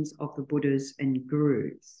blessings of the Buddhas and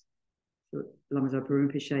Gurus. So Lama Zopa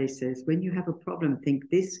Rinpoche says, when you have a problem, think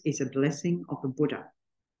this is a blessing of the Buddha.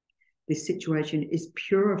 This situation is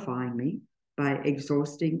purifying me by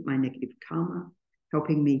exhausting my negative karma,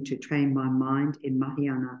 helping me to train my mind in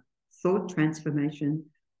Mahayana thought transformation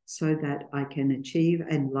so that I can achieve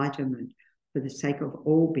enlightenment for the sake of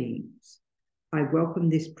all beings. I welcome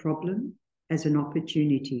this problem as an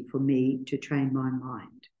opportunity for me to train my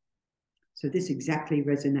mind. So this exactly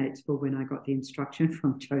resonates for when I got the instruction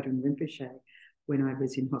from Chökyi Rinpoche when I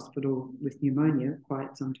was in hospital with pneumonia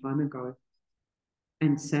quite some time ago,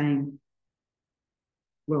 and saying,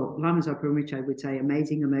 well, Lama Zopa Rinpoche would say,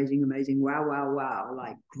 amazing, amazing, amazing, wow, wow, wow,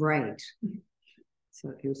 like great.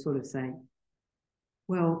 So he was sort of saying,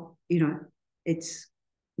 well, it's,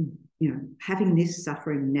 having this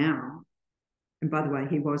suffering now. And by the way,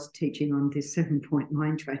 he was teaching on this 7-point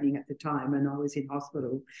mind training at the time, and I was in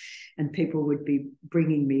hospital, and people would be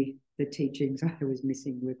bringing me the teachings. I was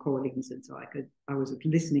missing recordings, and so I was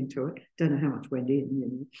listening to it. Don't know how much went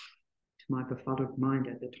in, to my befuddled mind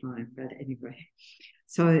at the time. But anyway,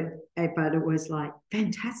 so, but it was like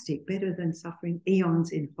fantastic, better than suffering eons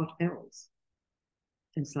in hot hells.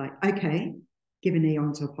 And it's like, okay, given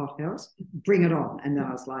eons of hot hells, bring it on. And then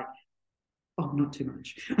I was like, oh, not too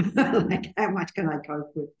much. Like, how much can I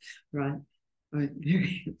cope with, right? I'm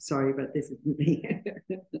very sorry, but this is me,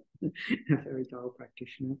 a very dull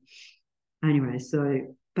practitioner. Anyway,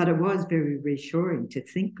 but it was very reassuring to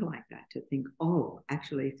think like that, to think, oh,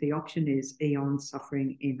 actually, if the option is eon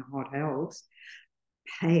suffering in hot hells,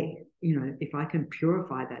 hey, if I can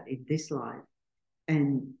purify that in this life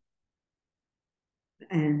and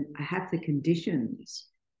have the conditions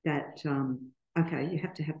that, okay, you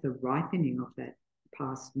have to have the ripening of that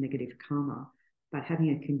past negative karma, but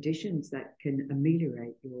having conditions that can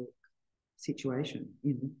ameliorate your situation.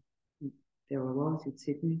 There I was in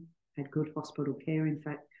Sydney, had good hospital care. In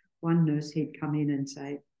fact, one nurse, he'd come in and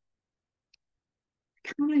say,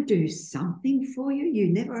 can I do something for you? You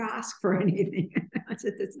never ask for anything. I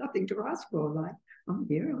said, there's nothing to ask for. Like, I'm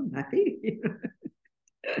here, I'm happy.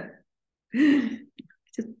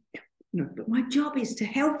 Just, but my job is to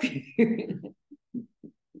help you.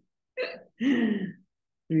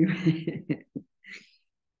 Anyway.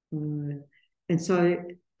 And so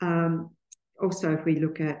also if we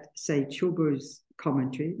look at, say, Chulbu's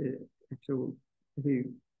commentary,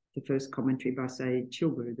 the the first commentary by, say,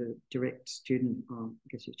 Chökyi, the direct student of, I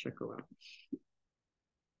guess, Chökyi.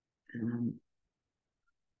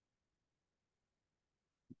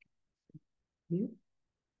 Yeah.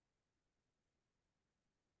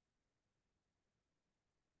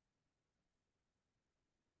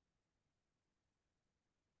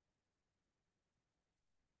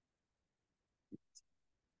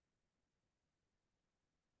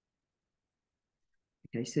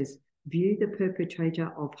 Okay, says, view the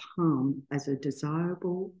perpetrator of harm as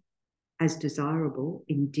desirable,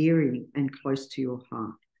 endearing, and close to your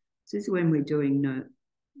heart. So this is when we're doing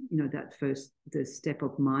that first, the step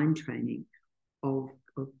of mind training the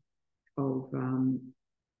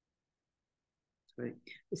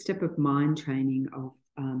step of mind training of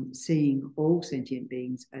seeing all sentient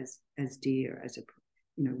beings as dear, as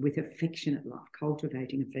with affectionate love,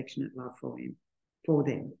 cultivating affectionate love for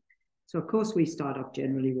them. So of course we start off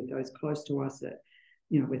generally with those close to us, that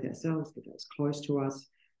with ourselves, with those close to us,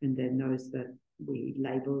 and then those that we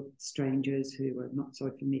label strangers who are not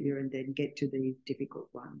so familiar, and then get to the difficult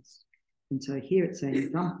ones. And so here it's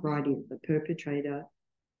saying, dump right in the perpetrator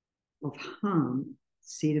of harm,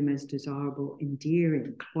 see them as desirable,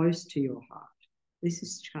 endearing, close to your heart. This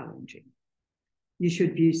is challenging. You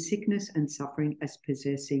should view sickness and suffering as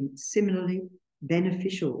possessing similarly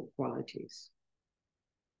beneficial qualities.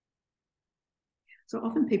 So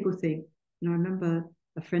often people think, I remember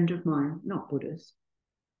a friend of mine, not Buddhist,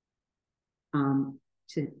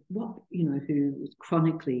 said, who was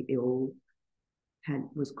chronically ill,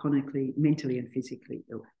 was chronically mentally and physically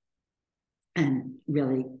ill. And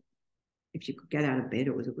really, if she could get out of bed,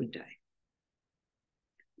 it was a good day.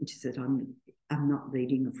 And she said, I'm not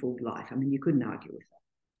leading a full life. I mean, you couldn't argue with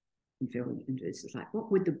that. And it's just like, what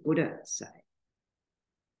would the Buddha say?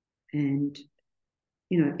 And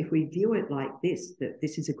if we view it like this, that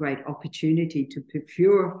this is a great opportunity to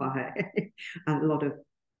purify a lot of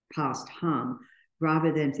past harm,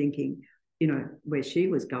 rather than thinking, where she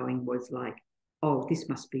was going was like, oh, this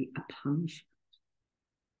must be a punishment,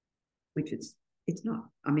 which it's not.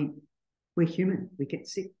 I mean, we're human, we get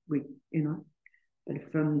sick, but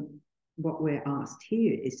from what we're asked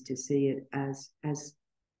here is to see it as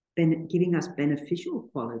giving us beneficial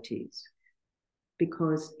qualities.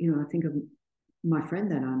 Because, I think of my friend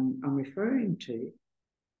that I'm referring to,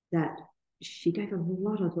 that she gave a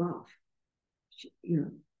lot of love,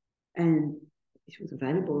 and she was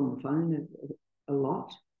available on the phone a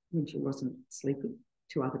lot when she wasn't sleeping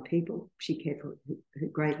to other people. She cared for her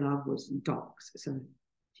great love was dogs, so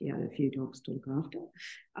she had a few dogs to look after.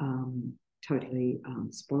 Totally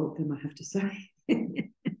spoiled them, I have to say,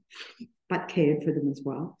 but cared for them as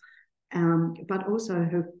well. But also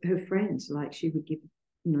her friends, like she would give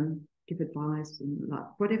advice, and like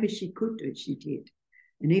whatever she could do, she did.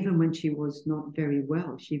 And even when she was not very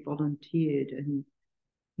well, she volunteered, and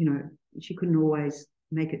she couldn't always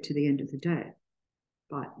make it to the end of the day,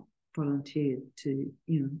 but volunteered to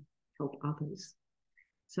help others.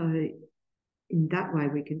 So in that way,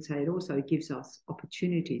 we can say it also gives us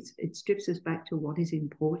opportunities. It strips us back to what is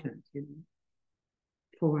important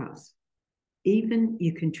for us. Even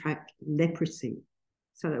you contract leprosy,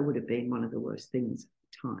 so that would have been one of the worst things at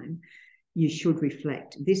the time. You should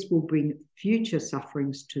reflect, this will bring future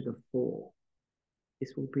sufferings to the fore.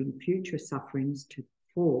 This will bring future sufferings to the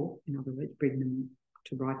fore, in other words, bring them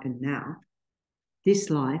to ripen now. This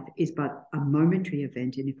life is but a momentary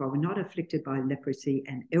event, and if I were not afflicted by leprosy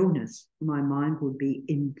and illness, my mind would be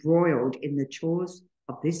embroiled in the chores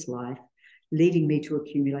of this life, leading me to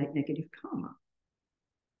accumulate negative karma.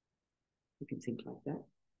 You can think like that,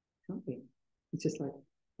 can't we? It's just like,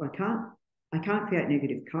 well, I can't create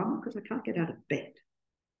negative karma because I can't get out of bed.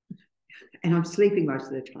 And I'm sleeping most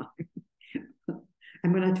of the time.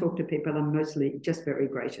 And when I talk to people, I'm mostly just very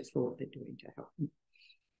gracious for what they're doing to help them.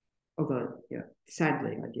 Although,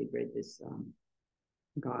 sadly, I did read this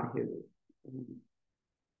guy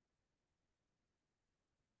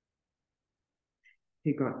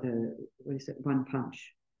who got one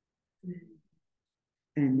punch.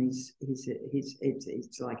 And it's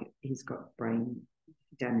like he's got brain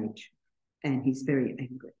damage, and he's very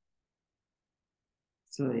angry.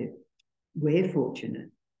 So we're fortunate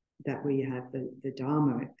that we have the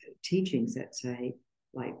Dharma teachings that say,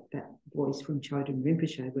 like that voice from Chökyi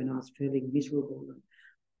Rinpoche when I was feeling miserable,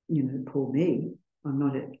 and, poor me, I'm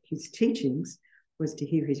not at his teachings, was to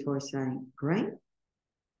hear his voice saying, great,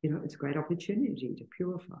 it's a great opportunity to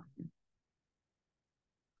purify.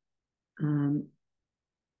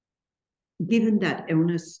 Given that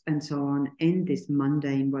illness and so on end this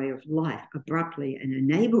mundane way of life abruptly and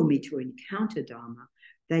enable me to encounter Dharma,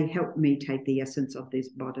 they help me take the essence of this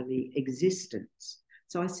bodily existence.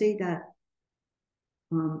 So I see that,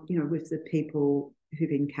 with the people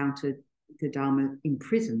who've encountered the Dharma in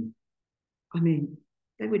prison. I mean,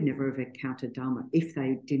 they would never have encountered Dharma if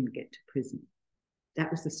they didn't get to prison.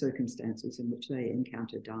 That was the circumstances in which they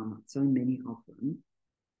encountered Dharma. So many of them.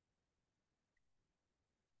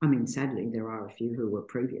 I mean, sadly, there are a few who were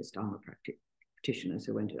previous Dharma practitioners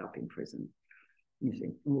who ended up in prison. You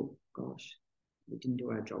think, oh gosh, we didn't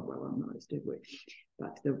do our job well on those, did we?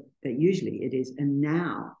 But usually it is. And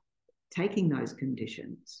now taking those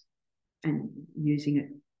conditions and using it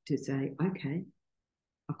to say, okay,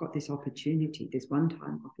 I've got this opportunity, this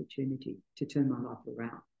one-time opportunity to turn my life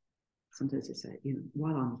around. Sometimes they say,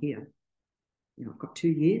 while I'm here, I've got 2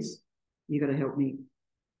 years, you've got to help me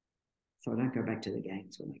so I don't go back to the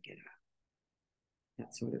gangs when I get out.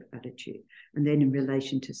 That sort of attitude. And then in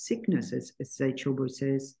relation to sickness, as Se Chobo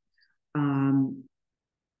says,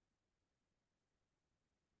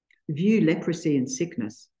 view leprosy and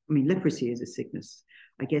sickness. I mean, leprosy is a sickness.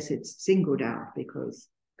 I guess it's singled out because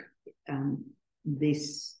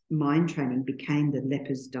this mind training became the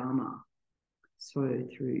leper's dharma. So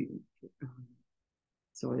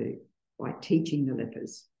by teaching the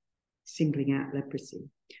lepers, singling out leprosy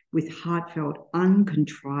with heartfelt,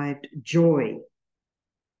 uncontrived joy,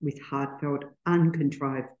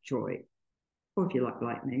 or if you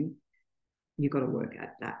like me, you've got to work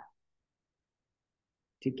at that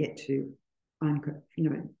to get to,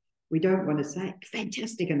 we don't want to say,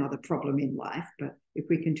 fantastic, another problem in life, but if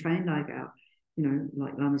we can train like our,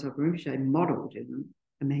 like Lama Zopa Rinpoche modeled,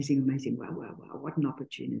 amazing, wow, what an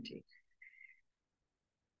opportunity.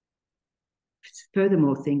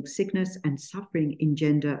 Furthermore, think sickness and suffering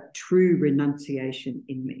engender true renunciation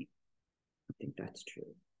in me. I think that's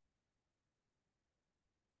true.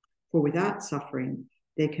 For without suffering,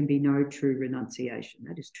 there can be no true renunciation.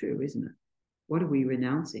 That is true, isn't it? What are we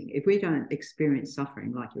renouncing? If we don't experience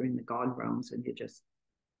suffering, like you're in the God realms and you're just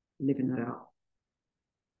living it up,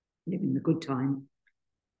 living the good time,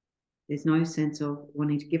 there's no sense of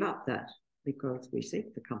wanting to give up that because we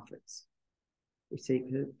seek the comforts. We seek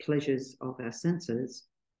the pleasures of our senses.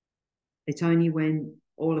 It's only when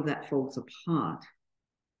all of that falls apart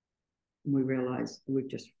and we realize we've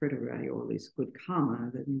just frittered away all this good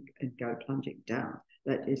karma and go plunging down,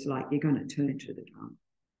 that it's like you're going to turn to the Dharma.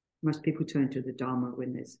 Most people turn to the Dharma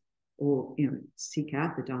when there's, or, seek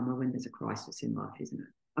out the Dharma when there's a crisis in life, isn't it?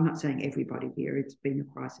 I'm not saying everybody here, it's been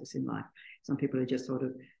a crisis in life. Some people are just sort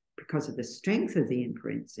of, because of the strength of the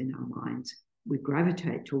imprints in our minds, we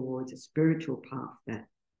gravitate towards a spiritual path that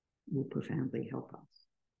will profoundly help us.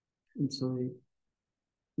 And so,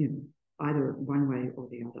 either one way or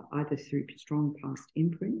the other, either through strong past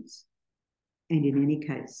imprints, and in any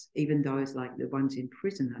case, even those like the ones in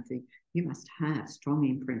prison, I think you must have strong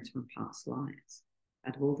imprints from past lives.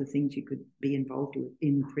 Out of all the things you could be involved with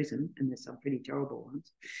in prison, and there's some pretty terrible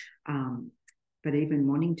ones, but even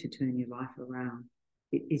wanting to turn your life around,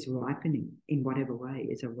 it is ripening in whatever way,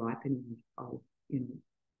 is a ripening of,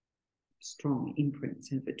 strong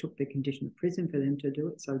imprints. And if it took the condition of prison for them to do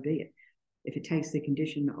it, so be it. If it takes the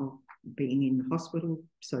condition of being in the hospital,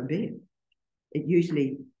 so be it. It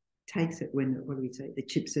usually takes it when, what do we say, the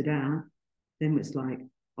chips are down, then it's like,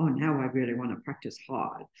 oh, now I really want to practice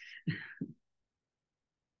hard.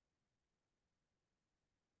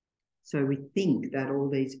 So we think that all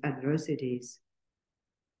these adversities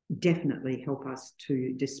definitely help us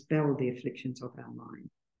to dispel the afflictions of our mind,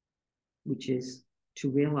 which is to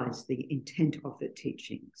realize the intent of the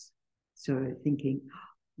teachings. So thinking,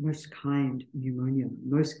 most kind pneumonia,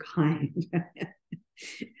 most kind,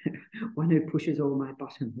 one who pushes all my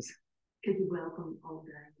buttons. Could you welcome old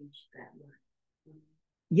age that way?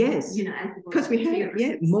 Yes, because we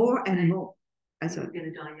have, more and more. As I'm going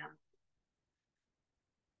to die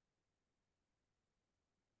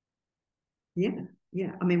young.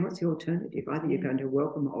 Yeah. I mean, what's the alternative? Either you're going to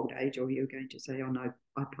welcome old age, or you're going to say, oh no,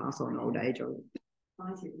 I pass on old age. Or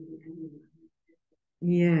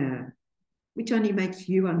yeah, which only makes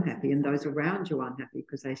you unhappy and those around you unhappy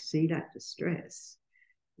because they see that distress.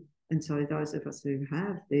 And so those of us who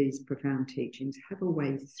have these profound teachings have a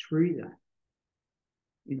way through that,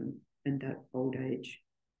 and that old age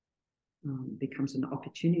becomes an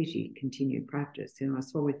opportunity to continue practice. I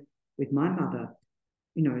saw with my mother,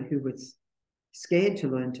 who was scared to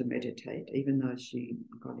learn to meditate, even though she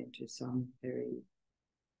got into some very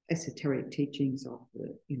esoteric teachings of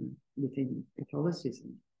within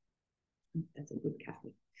Catholicism. As a good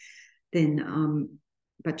Catholic. Then,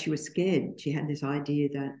 but she was scared. She had this idea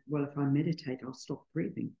that, well, if I meditate, I'll stop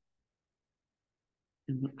breathing.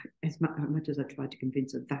 And as much as I tried to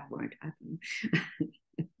convince her, that won't happen.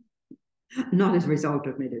 not as a result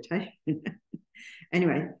of meditation.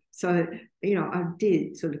 Anyway, so, I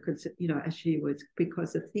did sort of consider, as she was,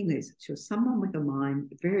 because the thing is, she was someone with a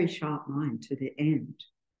mind, a very sharp mind to the end.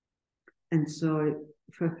 And so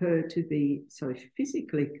for her to be so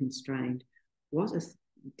physically constrained was a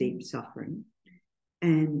deep suffering.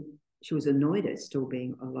 And she was annoyed at still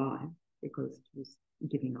being alive because she was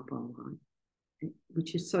giving up on life,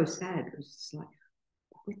 which is so sad. It was just like,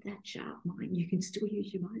 with that sharp mind, you can still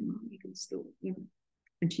use your mind, Mom. You can still,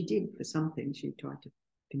 And she did for some things. She tried to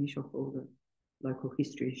finish off all the local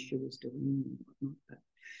history she was doing and whatnot. But,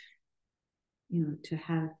 to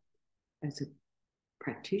have, as a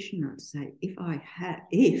practitioner, to say, if I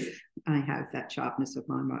have that sharpness of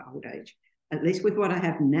mind by old age, at least with what I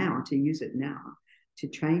have now, to use it now, to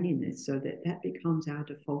train in this, so that becomes our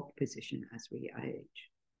default position as we age.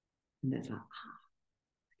 And that's like, I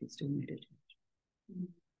can still meditate.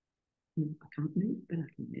 I can't move, but I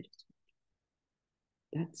can meditate.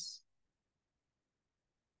 That's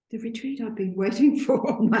the retreat I've been waiting for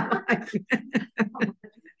all my life.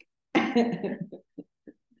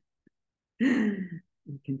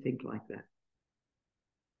 You can think like that.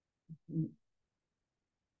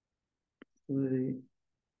 So,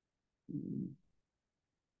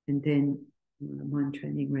 and then Mind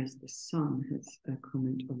Training Raise the Sun has a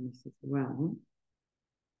comment on this as well.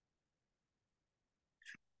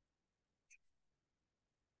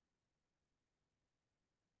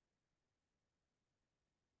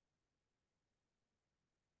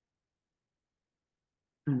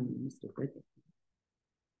 I must have read that.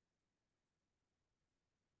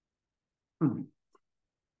 Oh,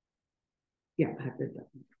 yeah, I have read that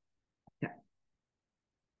one. Yeah.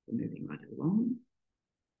 We're moving right along.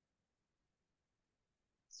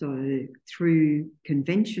 So through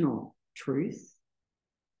conventional truth,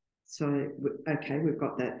 we've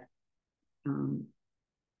got that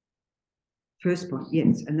first point,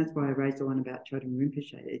 yes, and that's why I raised the one about Chökyi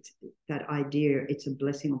Rinpoche. It's that idea, it's a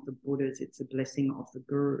blessing of the Buddhas, it's a blessing of the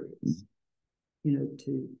gurus,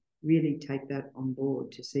 to really take that on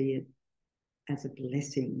board, to see it as a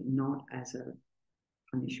blessing, not as a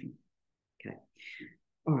punishment. Okay.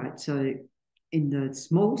 All right, so in the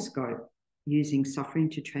small scope, using suffering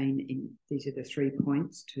to train in, these are the 3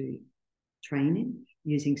 points to train in,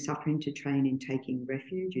 using suffering to train in taking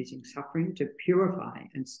refuge, using suffering to purify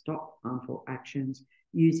and stop harmful actions,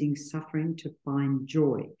 using suffering to find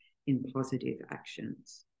joy in positive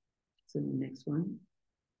actions. So the next one.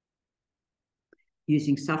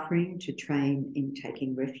 Using suffering to train in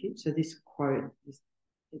taking refuge. So this quote, it's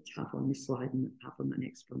half on this slide and half on the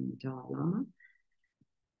next from the Dalai Lama.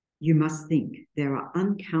 You must think, there are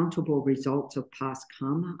uncountable results of past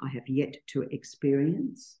karma I have yet to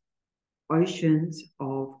experience, oceans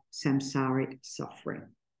of samsaric suffering.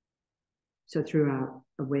 So through our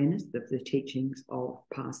awareness of the teachings of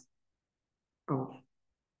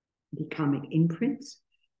the karmic imprints,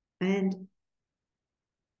 and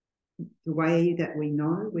the way that we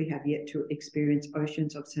know we have yet to experience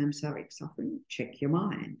oceans of samsaric suffering, check your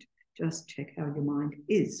mind. Just check how your mind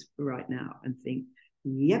is right now and think,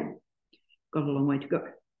 yep, got a long way to go.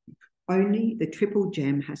 Only the triple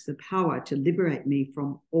gem has the power to liberate me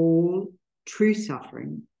from all true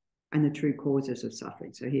suffering and the true causes of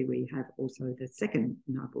suffering. So here we have also the second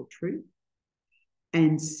noble truth.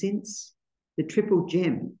 And since the triple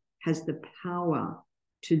gem has the power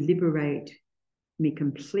to liberate me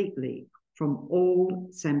completely from all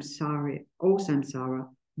samsara,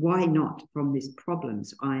 why not from these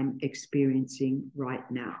problems I'm experiencing right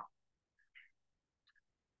now?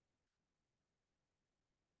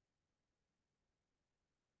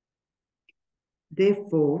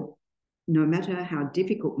 Therefore, no matter how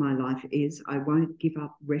difficult my life is, I won't give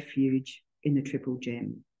up refuge in the triple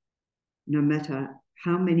gem. No matter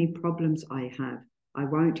how many problems I have, I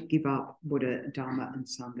won't give up Buddha, Dharma, and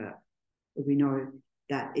Sangha. We know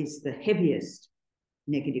that is the heaviest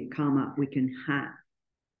negative karma we can have,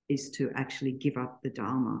 is to actually give up the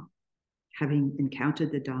Dharma, having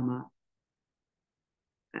encountered the Dharma.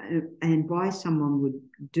 And why someone would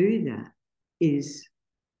do that is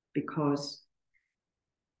because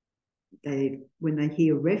when they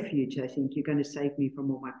hear refuge, they think you're going to save me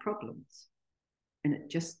from all my problems. And it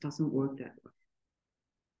just doesn't work that way.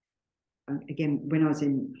 Again, when I was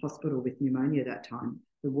in hospital with pneumonia that time,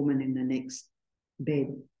 the woman in the next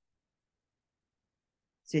bed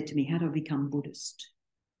said to me, how do I become Buddhist?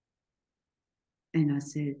 And I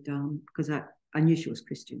said, because I knew she was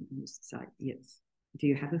Christian. I used to say, yes. Do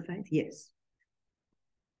you have a faith? Yes.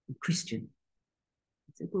 I'm Christian.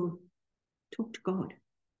 I said, well, talk to God.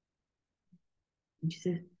 And she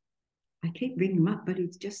said, I keep ringing him up, but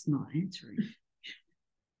he's just not answering.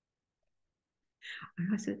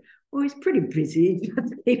 And I said, well, he's pretty busy.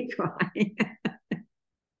 Keep trying.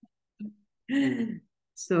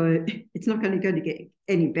 So it's not going to get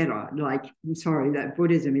any better. Like, I'm sorry, that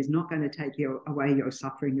Buddhism is not going to take away your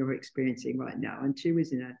suffering you're experiencing right now. And she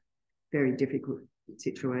was in a very difficult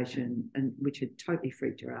situation, and which had totally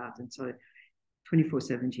freaked her out. And so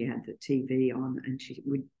 24/7 she had the TV on, and she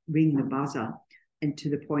would ring the buzzer, and to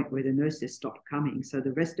the point where the nurses stopped coming. So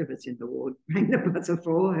the rest of us in the ward rang the buzzer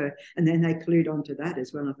for her, and then they clued onto that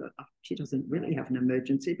as well. I thought, oh, she doesn't really have an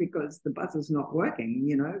emergency because the buzzer's not working,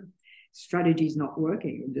 you know, strategy's not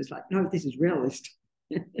working. And just like, no, this is realist.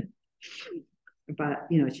 But,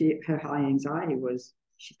 you know, her high anxiety was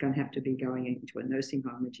she's going to have to be going into a nursing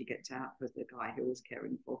home when she gets out, because the guy who was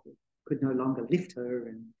caring for her could no longer lift her.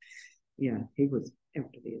 And yeah, he was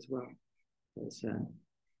elderly as well.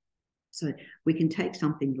 So we can take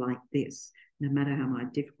something like this. No matter how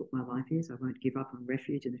difficult my life is, I won't give up on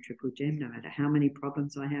refuge in the Triple Gem. No matter how many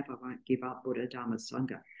problems I have, I won't give up Buddha, Dharma,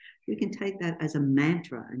 Sangha. We can take that as a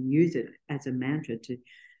mantra and use it as a mantra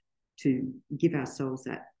to give ourselves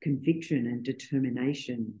that conviction and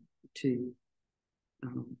determination to,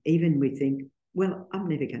 even we think, well, I'm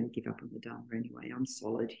never going to give up on the Dharma anyway. I'm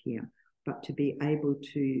solid here. But to be able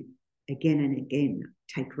to, again and again,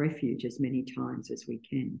 take refuge as many times as we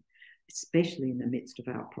can, especially in the midst of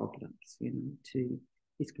our problems, you know,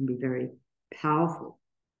 this can be very powerful.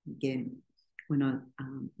 Again,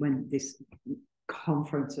 when this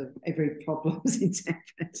conference of every problem was in San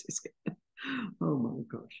Francisco, oh my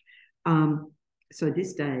gosh. So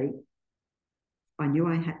this day, I knew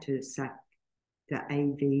I had to sack the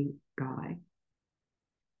AV guy.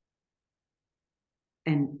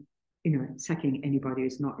 And, you know, sacking anybody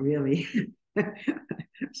is not really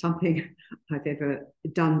something I've ever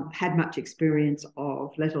had much experience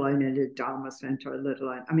of, let alone in a Dharma center, let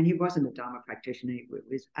alone, I mean, he wasn't a Dharma practitioner, he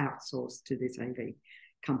was outsourced to this AV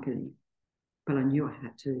company. But I knew I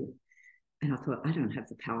had to, and I thought, I don't have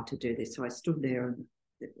the power to do this. So I stood there on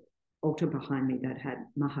the altar behind me that had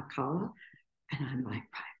Mahakala, and I'm like,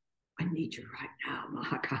 right, I need you right now,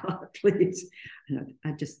 Mahakala, please. And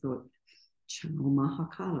I just thought, Channel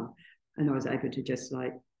Mahakala. And I was able to just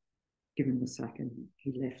like give him the sack, and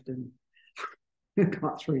he left and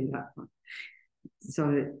got through that one.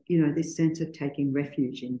 So, you know, this sense of taking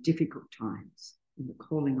refuge in difficult times, and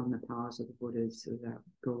calling on the powers of the Buddhas, of our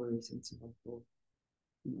gurus, and so forth.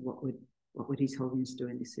 You know, what would His Holiness do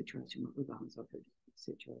in this situation? What would the Holiness do in this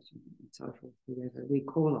situation? And so forth. Whoever we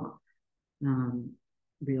call on,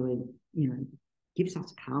 really, you know, gives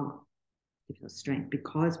us power, gives us strength,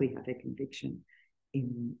 because we have a conviction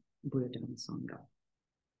in Buddha, Dharma, Sangha,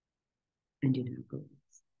 and in our gurus.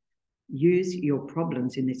 Use your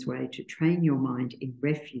problems in this way to train your mind in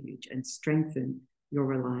refuge and strengthen your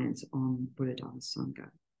reliance on Buddha, Dharma, Sangha.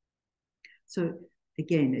 So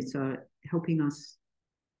again, it's helping us.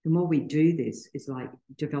 The more we do this, is like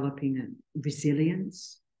developing a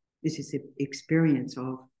resilience. This is the experience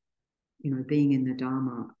of, you know, being in the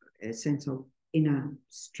Dharma, a sense of inner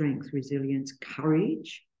strength, resilience,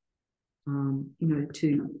 courage, you know,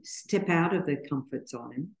 to step out of the comfort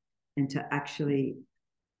zone and to actually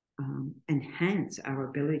enhance our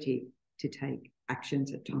ability to take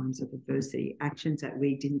actions at times of adversity, actions that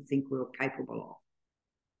we didn't think we were capable of.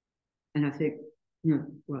 And I think, you know,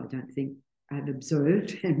 well, I don't think I've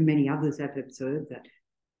observed, and many others have observed, that,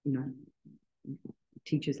 you know,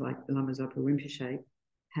 teachers like Lama Zopa Rinpoche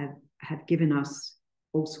have given us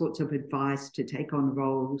all sorts of advice to take on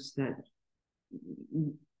roles that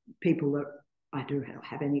people that I don't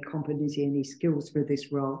have any competency, any skills for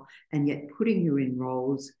this role, and yet putting you in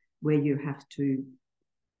roles where you have to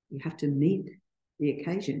meet the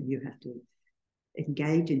occasion, you have to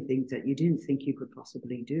engage in things that you didn't think you could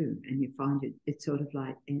possibly do, and you find it's sort of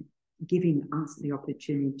like giving us the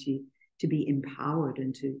opportunity to be empowered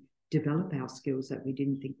and to develop our skills that we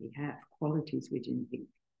didn't think we have, qualities we didn't think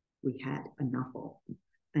we had enough of.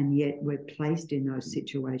 And yet we're placed in those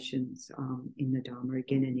situations in the Dharma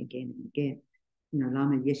again and again and again. You know,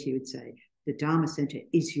 Lama Yeshe would say, the Dharma Center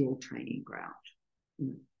is your training ground. You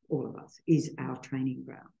know, all of us is our training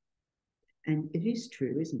ground. And it is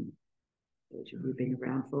true, isn't it? We've been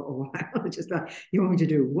around for a while. Just like, you want me to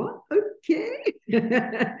do what? Okay.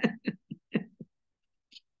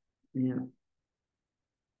 Yeah.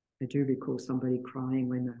 I do recall somebody crying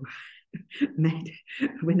when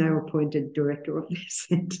they were appointed director of their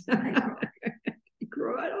centre. He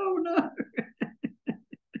cried, oh no.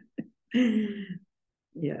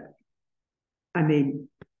 Yeah. I mean,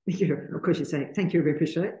 of course you say, thank you,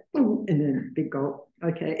 Rinpoche, and then big gulp.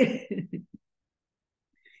 Okay.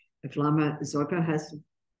 If Lama Zopa has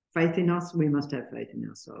faith in us, we must have faith in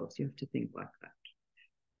ourselves. You have to think like that.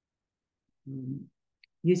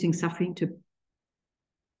 Using suffering to,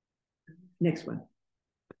 next one,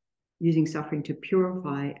 using suffering to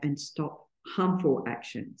purify and stop harmful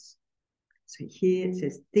actions. So here it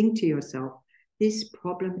says, think to yourself, this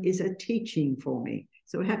problem is a teaching for me.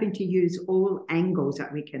 So we're having to use all angles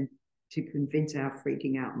that we can to convince our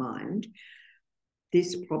freaking out mind.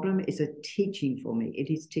 This problem is a teaching for me.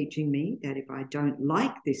 It is teaching me that if I don't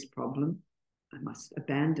like this problem, I must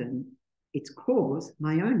abandon its cause,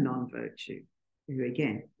 my own non-virtue. Here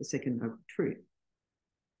again, the second noble truth.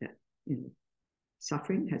 That,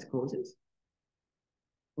 suffering has causes.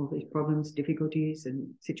 All these problems, difficulties,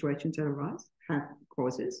 and situations that arise have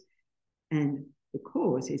causes. And the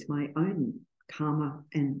cause is my own karma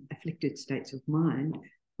and afflicted states of mind,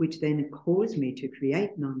 which then cause me to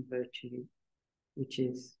create non-virtue, which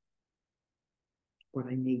is what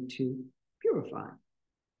I need to purify.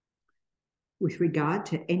 With regard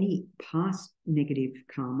to any past negative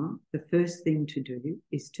karma, the first thing to do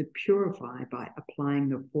is to purify by applying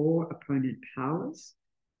the 4 opponent powers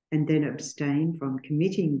and then abstain from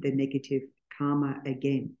committing the negative karma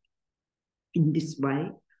again. In this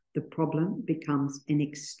way, the problem becomes an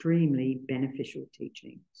extremely beneficial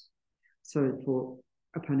teaching. So for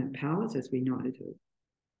opponent powers, as we know, the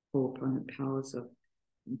 4 opponent powers of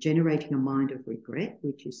generating a mind of regret,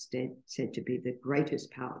 which is said to be the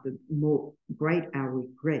greatest power. The more great our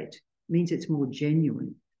regret means it's more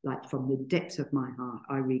genuine, like from the depths of my heart,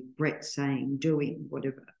 I regret saying, doing,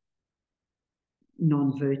 whatever.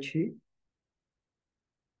 Non-virtue.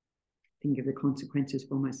 Think of the consequences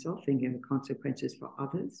for myself, think of the consequences for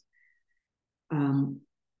others. And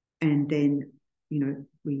then,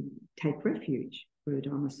 we take refuge for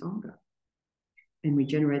Dharma Sangha. And we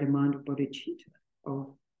generate a mind of bodhicitta,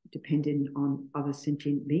 of dependent on other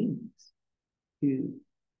sentient beings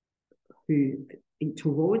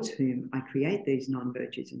towards whom I create these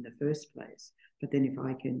non-virtues in the first place. But then if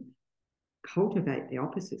I can cultivate the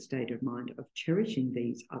opposite state of mind of cherishing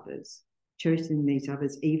these others,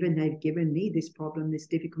 even they've given me this problem, this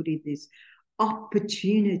difficulty, this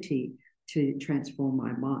opportunity to transform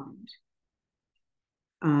my mind.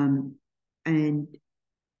 And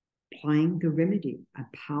applying the remedy, a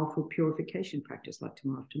powerful purification practice, like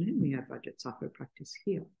tomorrow afternoon we have Vajrasattva practice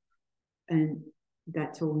here. And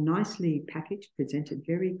that's all nicely packaged, presented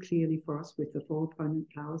very clearly for us with the 4 opponent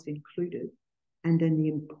powers included. And then the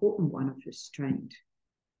important one of restraint,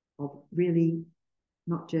 of really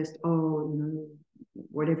not just,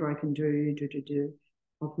 whatever I can do,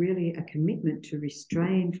 of really a commitment to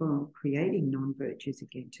restrain from creating non-virtues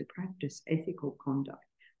again, to practice ethical conduct,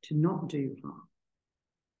 to not do harm.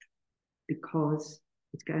 Because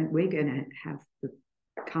we're going to have the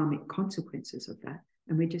karmic consequences of that,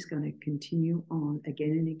 and we're just going to continue on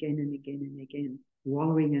again and again and again and again,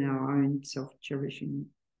 wallowing in our own self-cherishing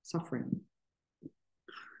suffering.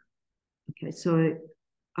 Okay, so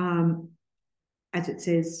as it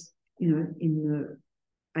says, in the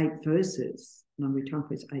 8 verses,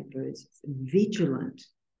 Namritanka's 8 verses, vigilant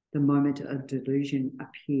the moment a delusion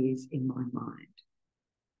appears in my mind.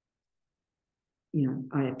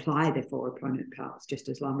 I apply the 4 opponent powers, just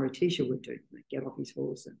as Lama Atisha would do. Get off his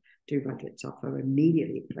horse and do Vajrasattva,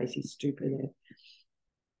 immediately place his stupa there.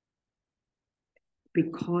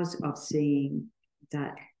 Because of seeing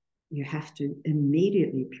that you have to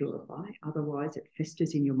immediately purify, otherwise it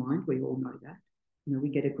festers in your mind. We all know that. We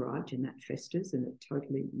get a grudge and that festers and it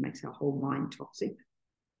totally makes our whole mind toxic.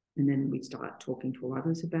 And then we start talking to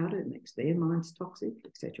others about it makes their minds toxic,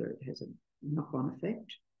 etc. It has a knock-on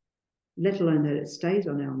effect. Let alone that it stays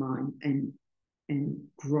on our mind and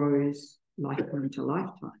grows lifetime to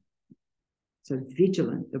lifetime. So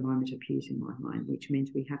vigilant the moment appears in my mind, which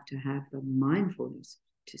means we have to have the mindfulness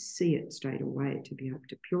to see it straight away, to be able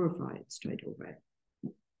to purify it straight away.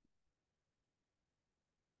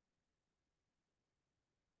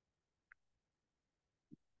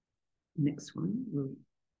 Next one,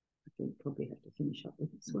 I think probably have to finish up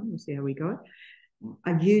with this one. We'll see how we go.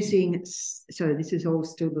 So this is all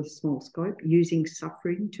still the small scope, using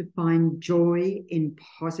suffering to find joy in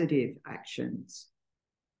positive actions.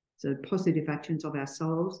 So positive actions of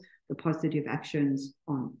ourselves, the positive actions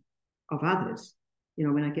of others.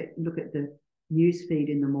 When I look at the news feed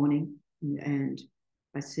in the morning and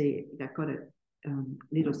I see they've got a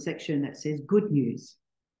little section that says good news.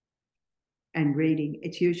 And reading,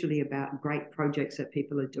 it's usually about great projects that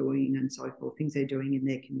people are doing and so forth, things they're doing in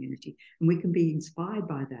their community. And we can be inspired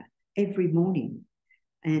by that every morning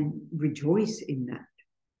and rejoice in that.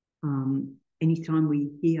 Anytime we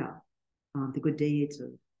hear the good deeds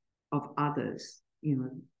of others,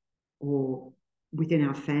 or within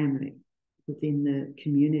our family, within the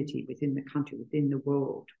community, within the country, within the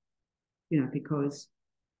world, because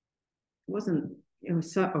it wasn't, it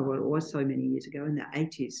was so many years ago in the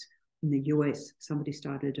 80s in the US, somebody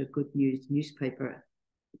started a good news newspaper.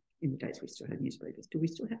 In the days we still had newspapers. Do we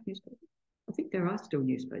still have newspapers? I think there are still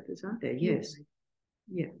newspapers, aren't there? Yes.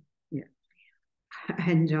 Yeah.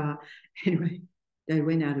 And anyway, they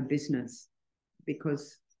went out of business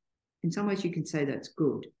because in some ways you can say that's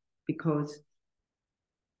good, because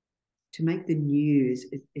to make the news,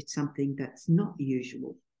 it's something that's not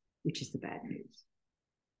usual, which is the bad news.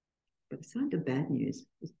 But the side of bad news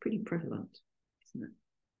is pretty prevalent, isn't it?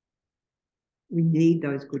 We need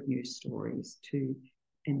those good news stories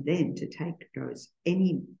and then to take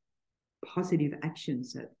any positive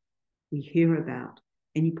actions that we hear about,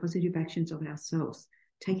 any positive actions of ourselves,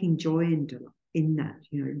 taking joy in that.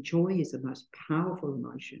 Joy is the most powerful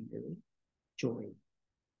emotion, really. Joy.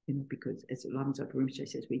 Because as Lama Rinpoche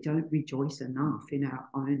says, we don't rejoice enough in our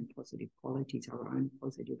own positive qualities, our own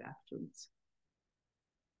positive actions.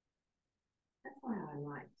 That's why I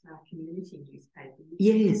liked our community newspaper.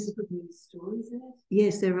 Yes. Good news stories in it.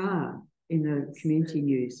 Yes, there are in the community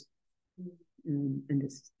news. And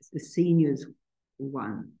it's the seniors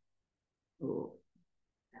one. Or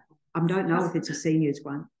I don't know if it's a seniors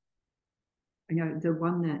one. The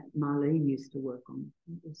one that Marlene used to work on.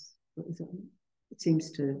 What was that? It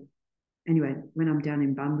seems to. Anyway, when I'm down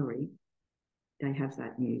in Bunbury, they have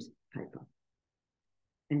that newspaper,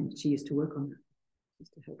 and she used to work on that,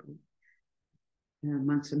 just to help them.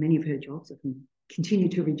 Amongst many of her jobs, I can continue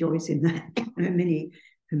to rejoice in that. her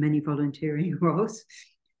many volunteering roles,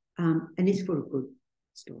 and it's full of good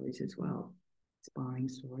stories as well, inspiring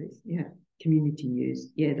stories. Yeah, community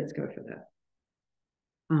news. Yeah, let's go for that.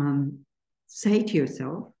 Say to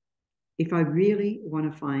yourself, if I really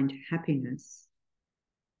want to find happiness,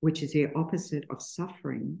 which is the opposite of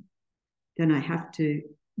suffering, then I have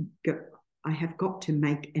got to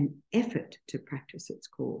make an effort to practice its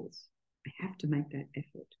cause. I have to make that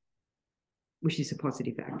effort, which is a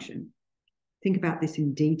positive action. Think about this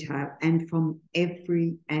in detail and from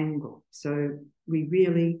every angle. So we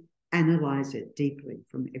really analyze it deeply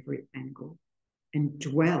from every angle and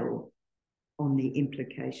dwell on the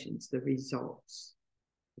implications, the results.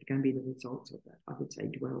 It's going to be the results of that. I would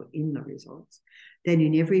say dwell in the results. Then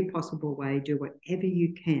in every possible way, do whatever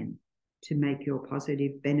you can to make your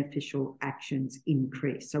positive, beneficial actions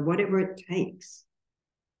increase. So whatever it takes,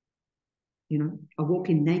 a walk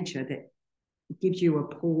in nature that gives you a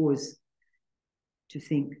pause to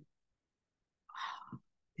think,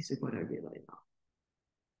 this is what I really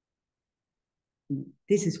love.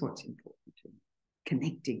 This is what's important to me.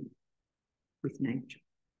 Connecting with nature,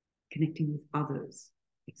 connecting with others,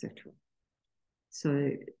 etc.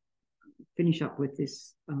 So finish up with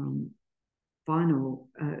this final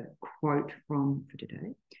quote for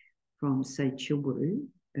today from Say Chilburu.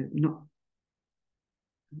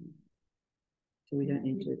 So we don't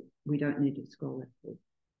need to scroll that through.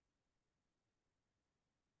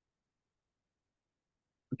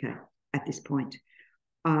 Okay, at this point.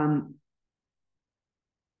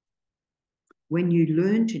 When you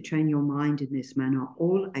learn to train your mind in this manner,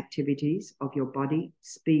 all activities of your body,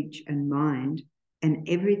 speech, and mind, and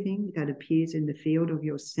everything that appears in the field of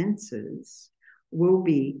your senses will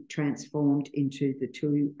be transformed into the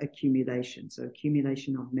two accumulations. So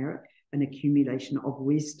accumulation of merit and accumulation of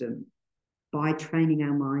wisdom. By training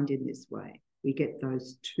our mind in this way, we get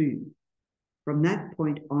those two. From that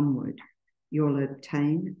point onward, you'll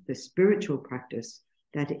obtain the spiritual practice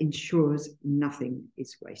that ensures nothing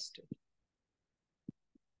is wasted.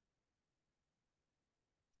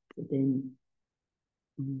 Then,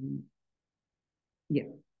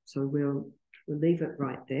 so we'll leave it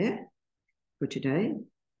right there for today.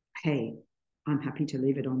 Hey, I'm happy to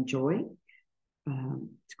leave it on joy.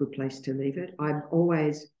 It's a good place to leave it. I've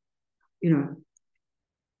always,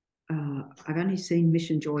 I've only seen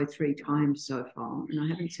Mission Joy 3 times so far, and I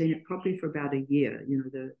haven't seen it probably for about a year.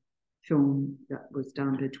 The film that was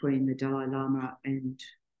done between the Dalai Lama and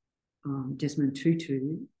Desmond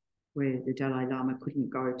Tutu, where the Dalai Lama couldn't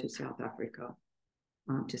go to South Africa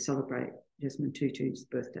to celebrate Desmond Tutu's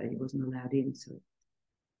birthday. He wasn't allowed in, so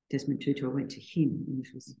Desmond Tutu went to him, and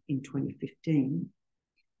this was in 2015.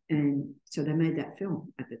 And so they made that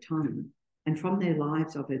film at the time. And from their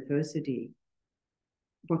lives of adversity,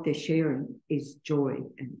 what they're sharing is joy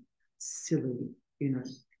and silly,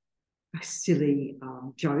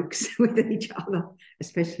 jokes with each other,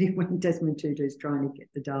 especially when Desmond Tutu is trying to get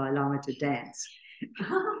the Dalai Lama to dance.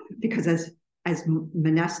 Because as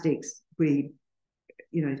monastics, we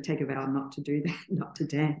take a vow not to do that, not to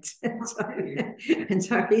dance. And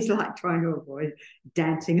so he's like trying to avoid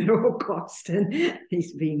dancing at all costs, and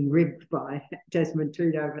he's being ribbed by Desmond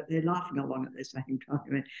Tutu, but they're laughing along at the same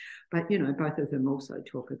time. But both of them also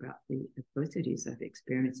talk about the adversities they've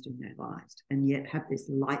experienced in their lives, and yet have this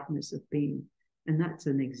lightness of being. And that's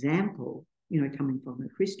an example, coming from a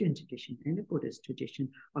Christian tradition and a Buddhist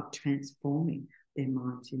tradition, of transforming their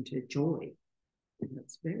minds into joy. And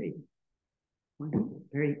that's very wonderful,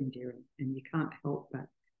 very endearing, and you can't help but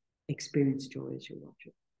experience joy as you watch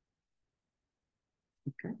it.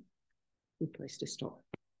 Okay, good place to stop.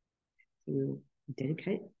 So we'll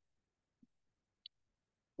dedicate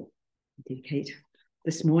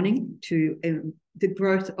this morning to the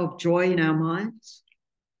growth of joy in our minds.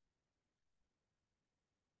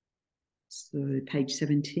 So page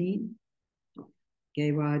 17.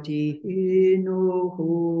 Gewadi no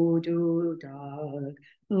hodu dag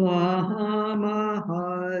lama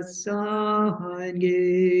hasan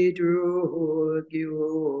gedro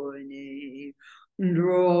gyone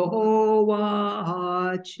dro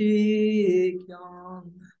wa chikyam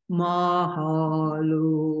mahalupa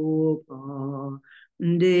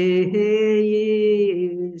de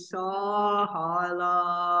sahala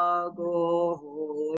go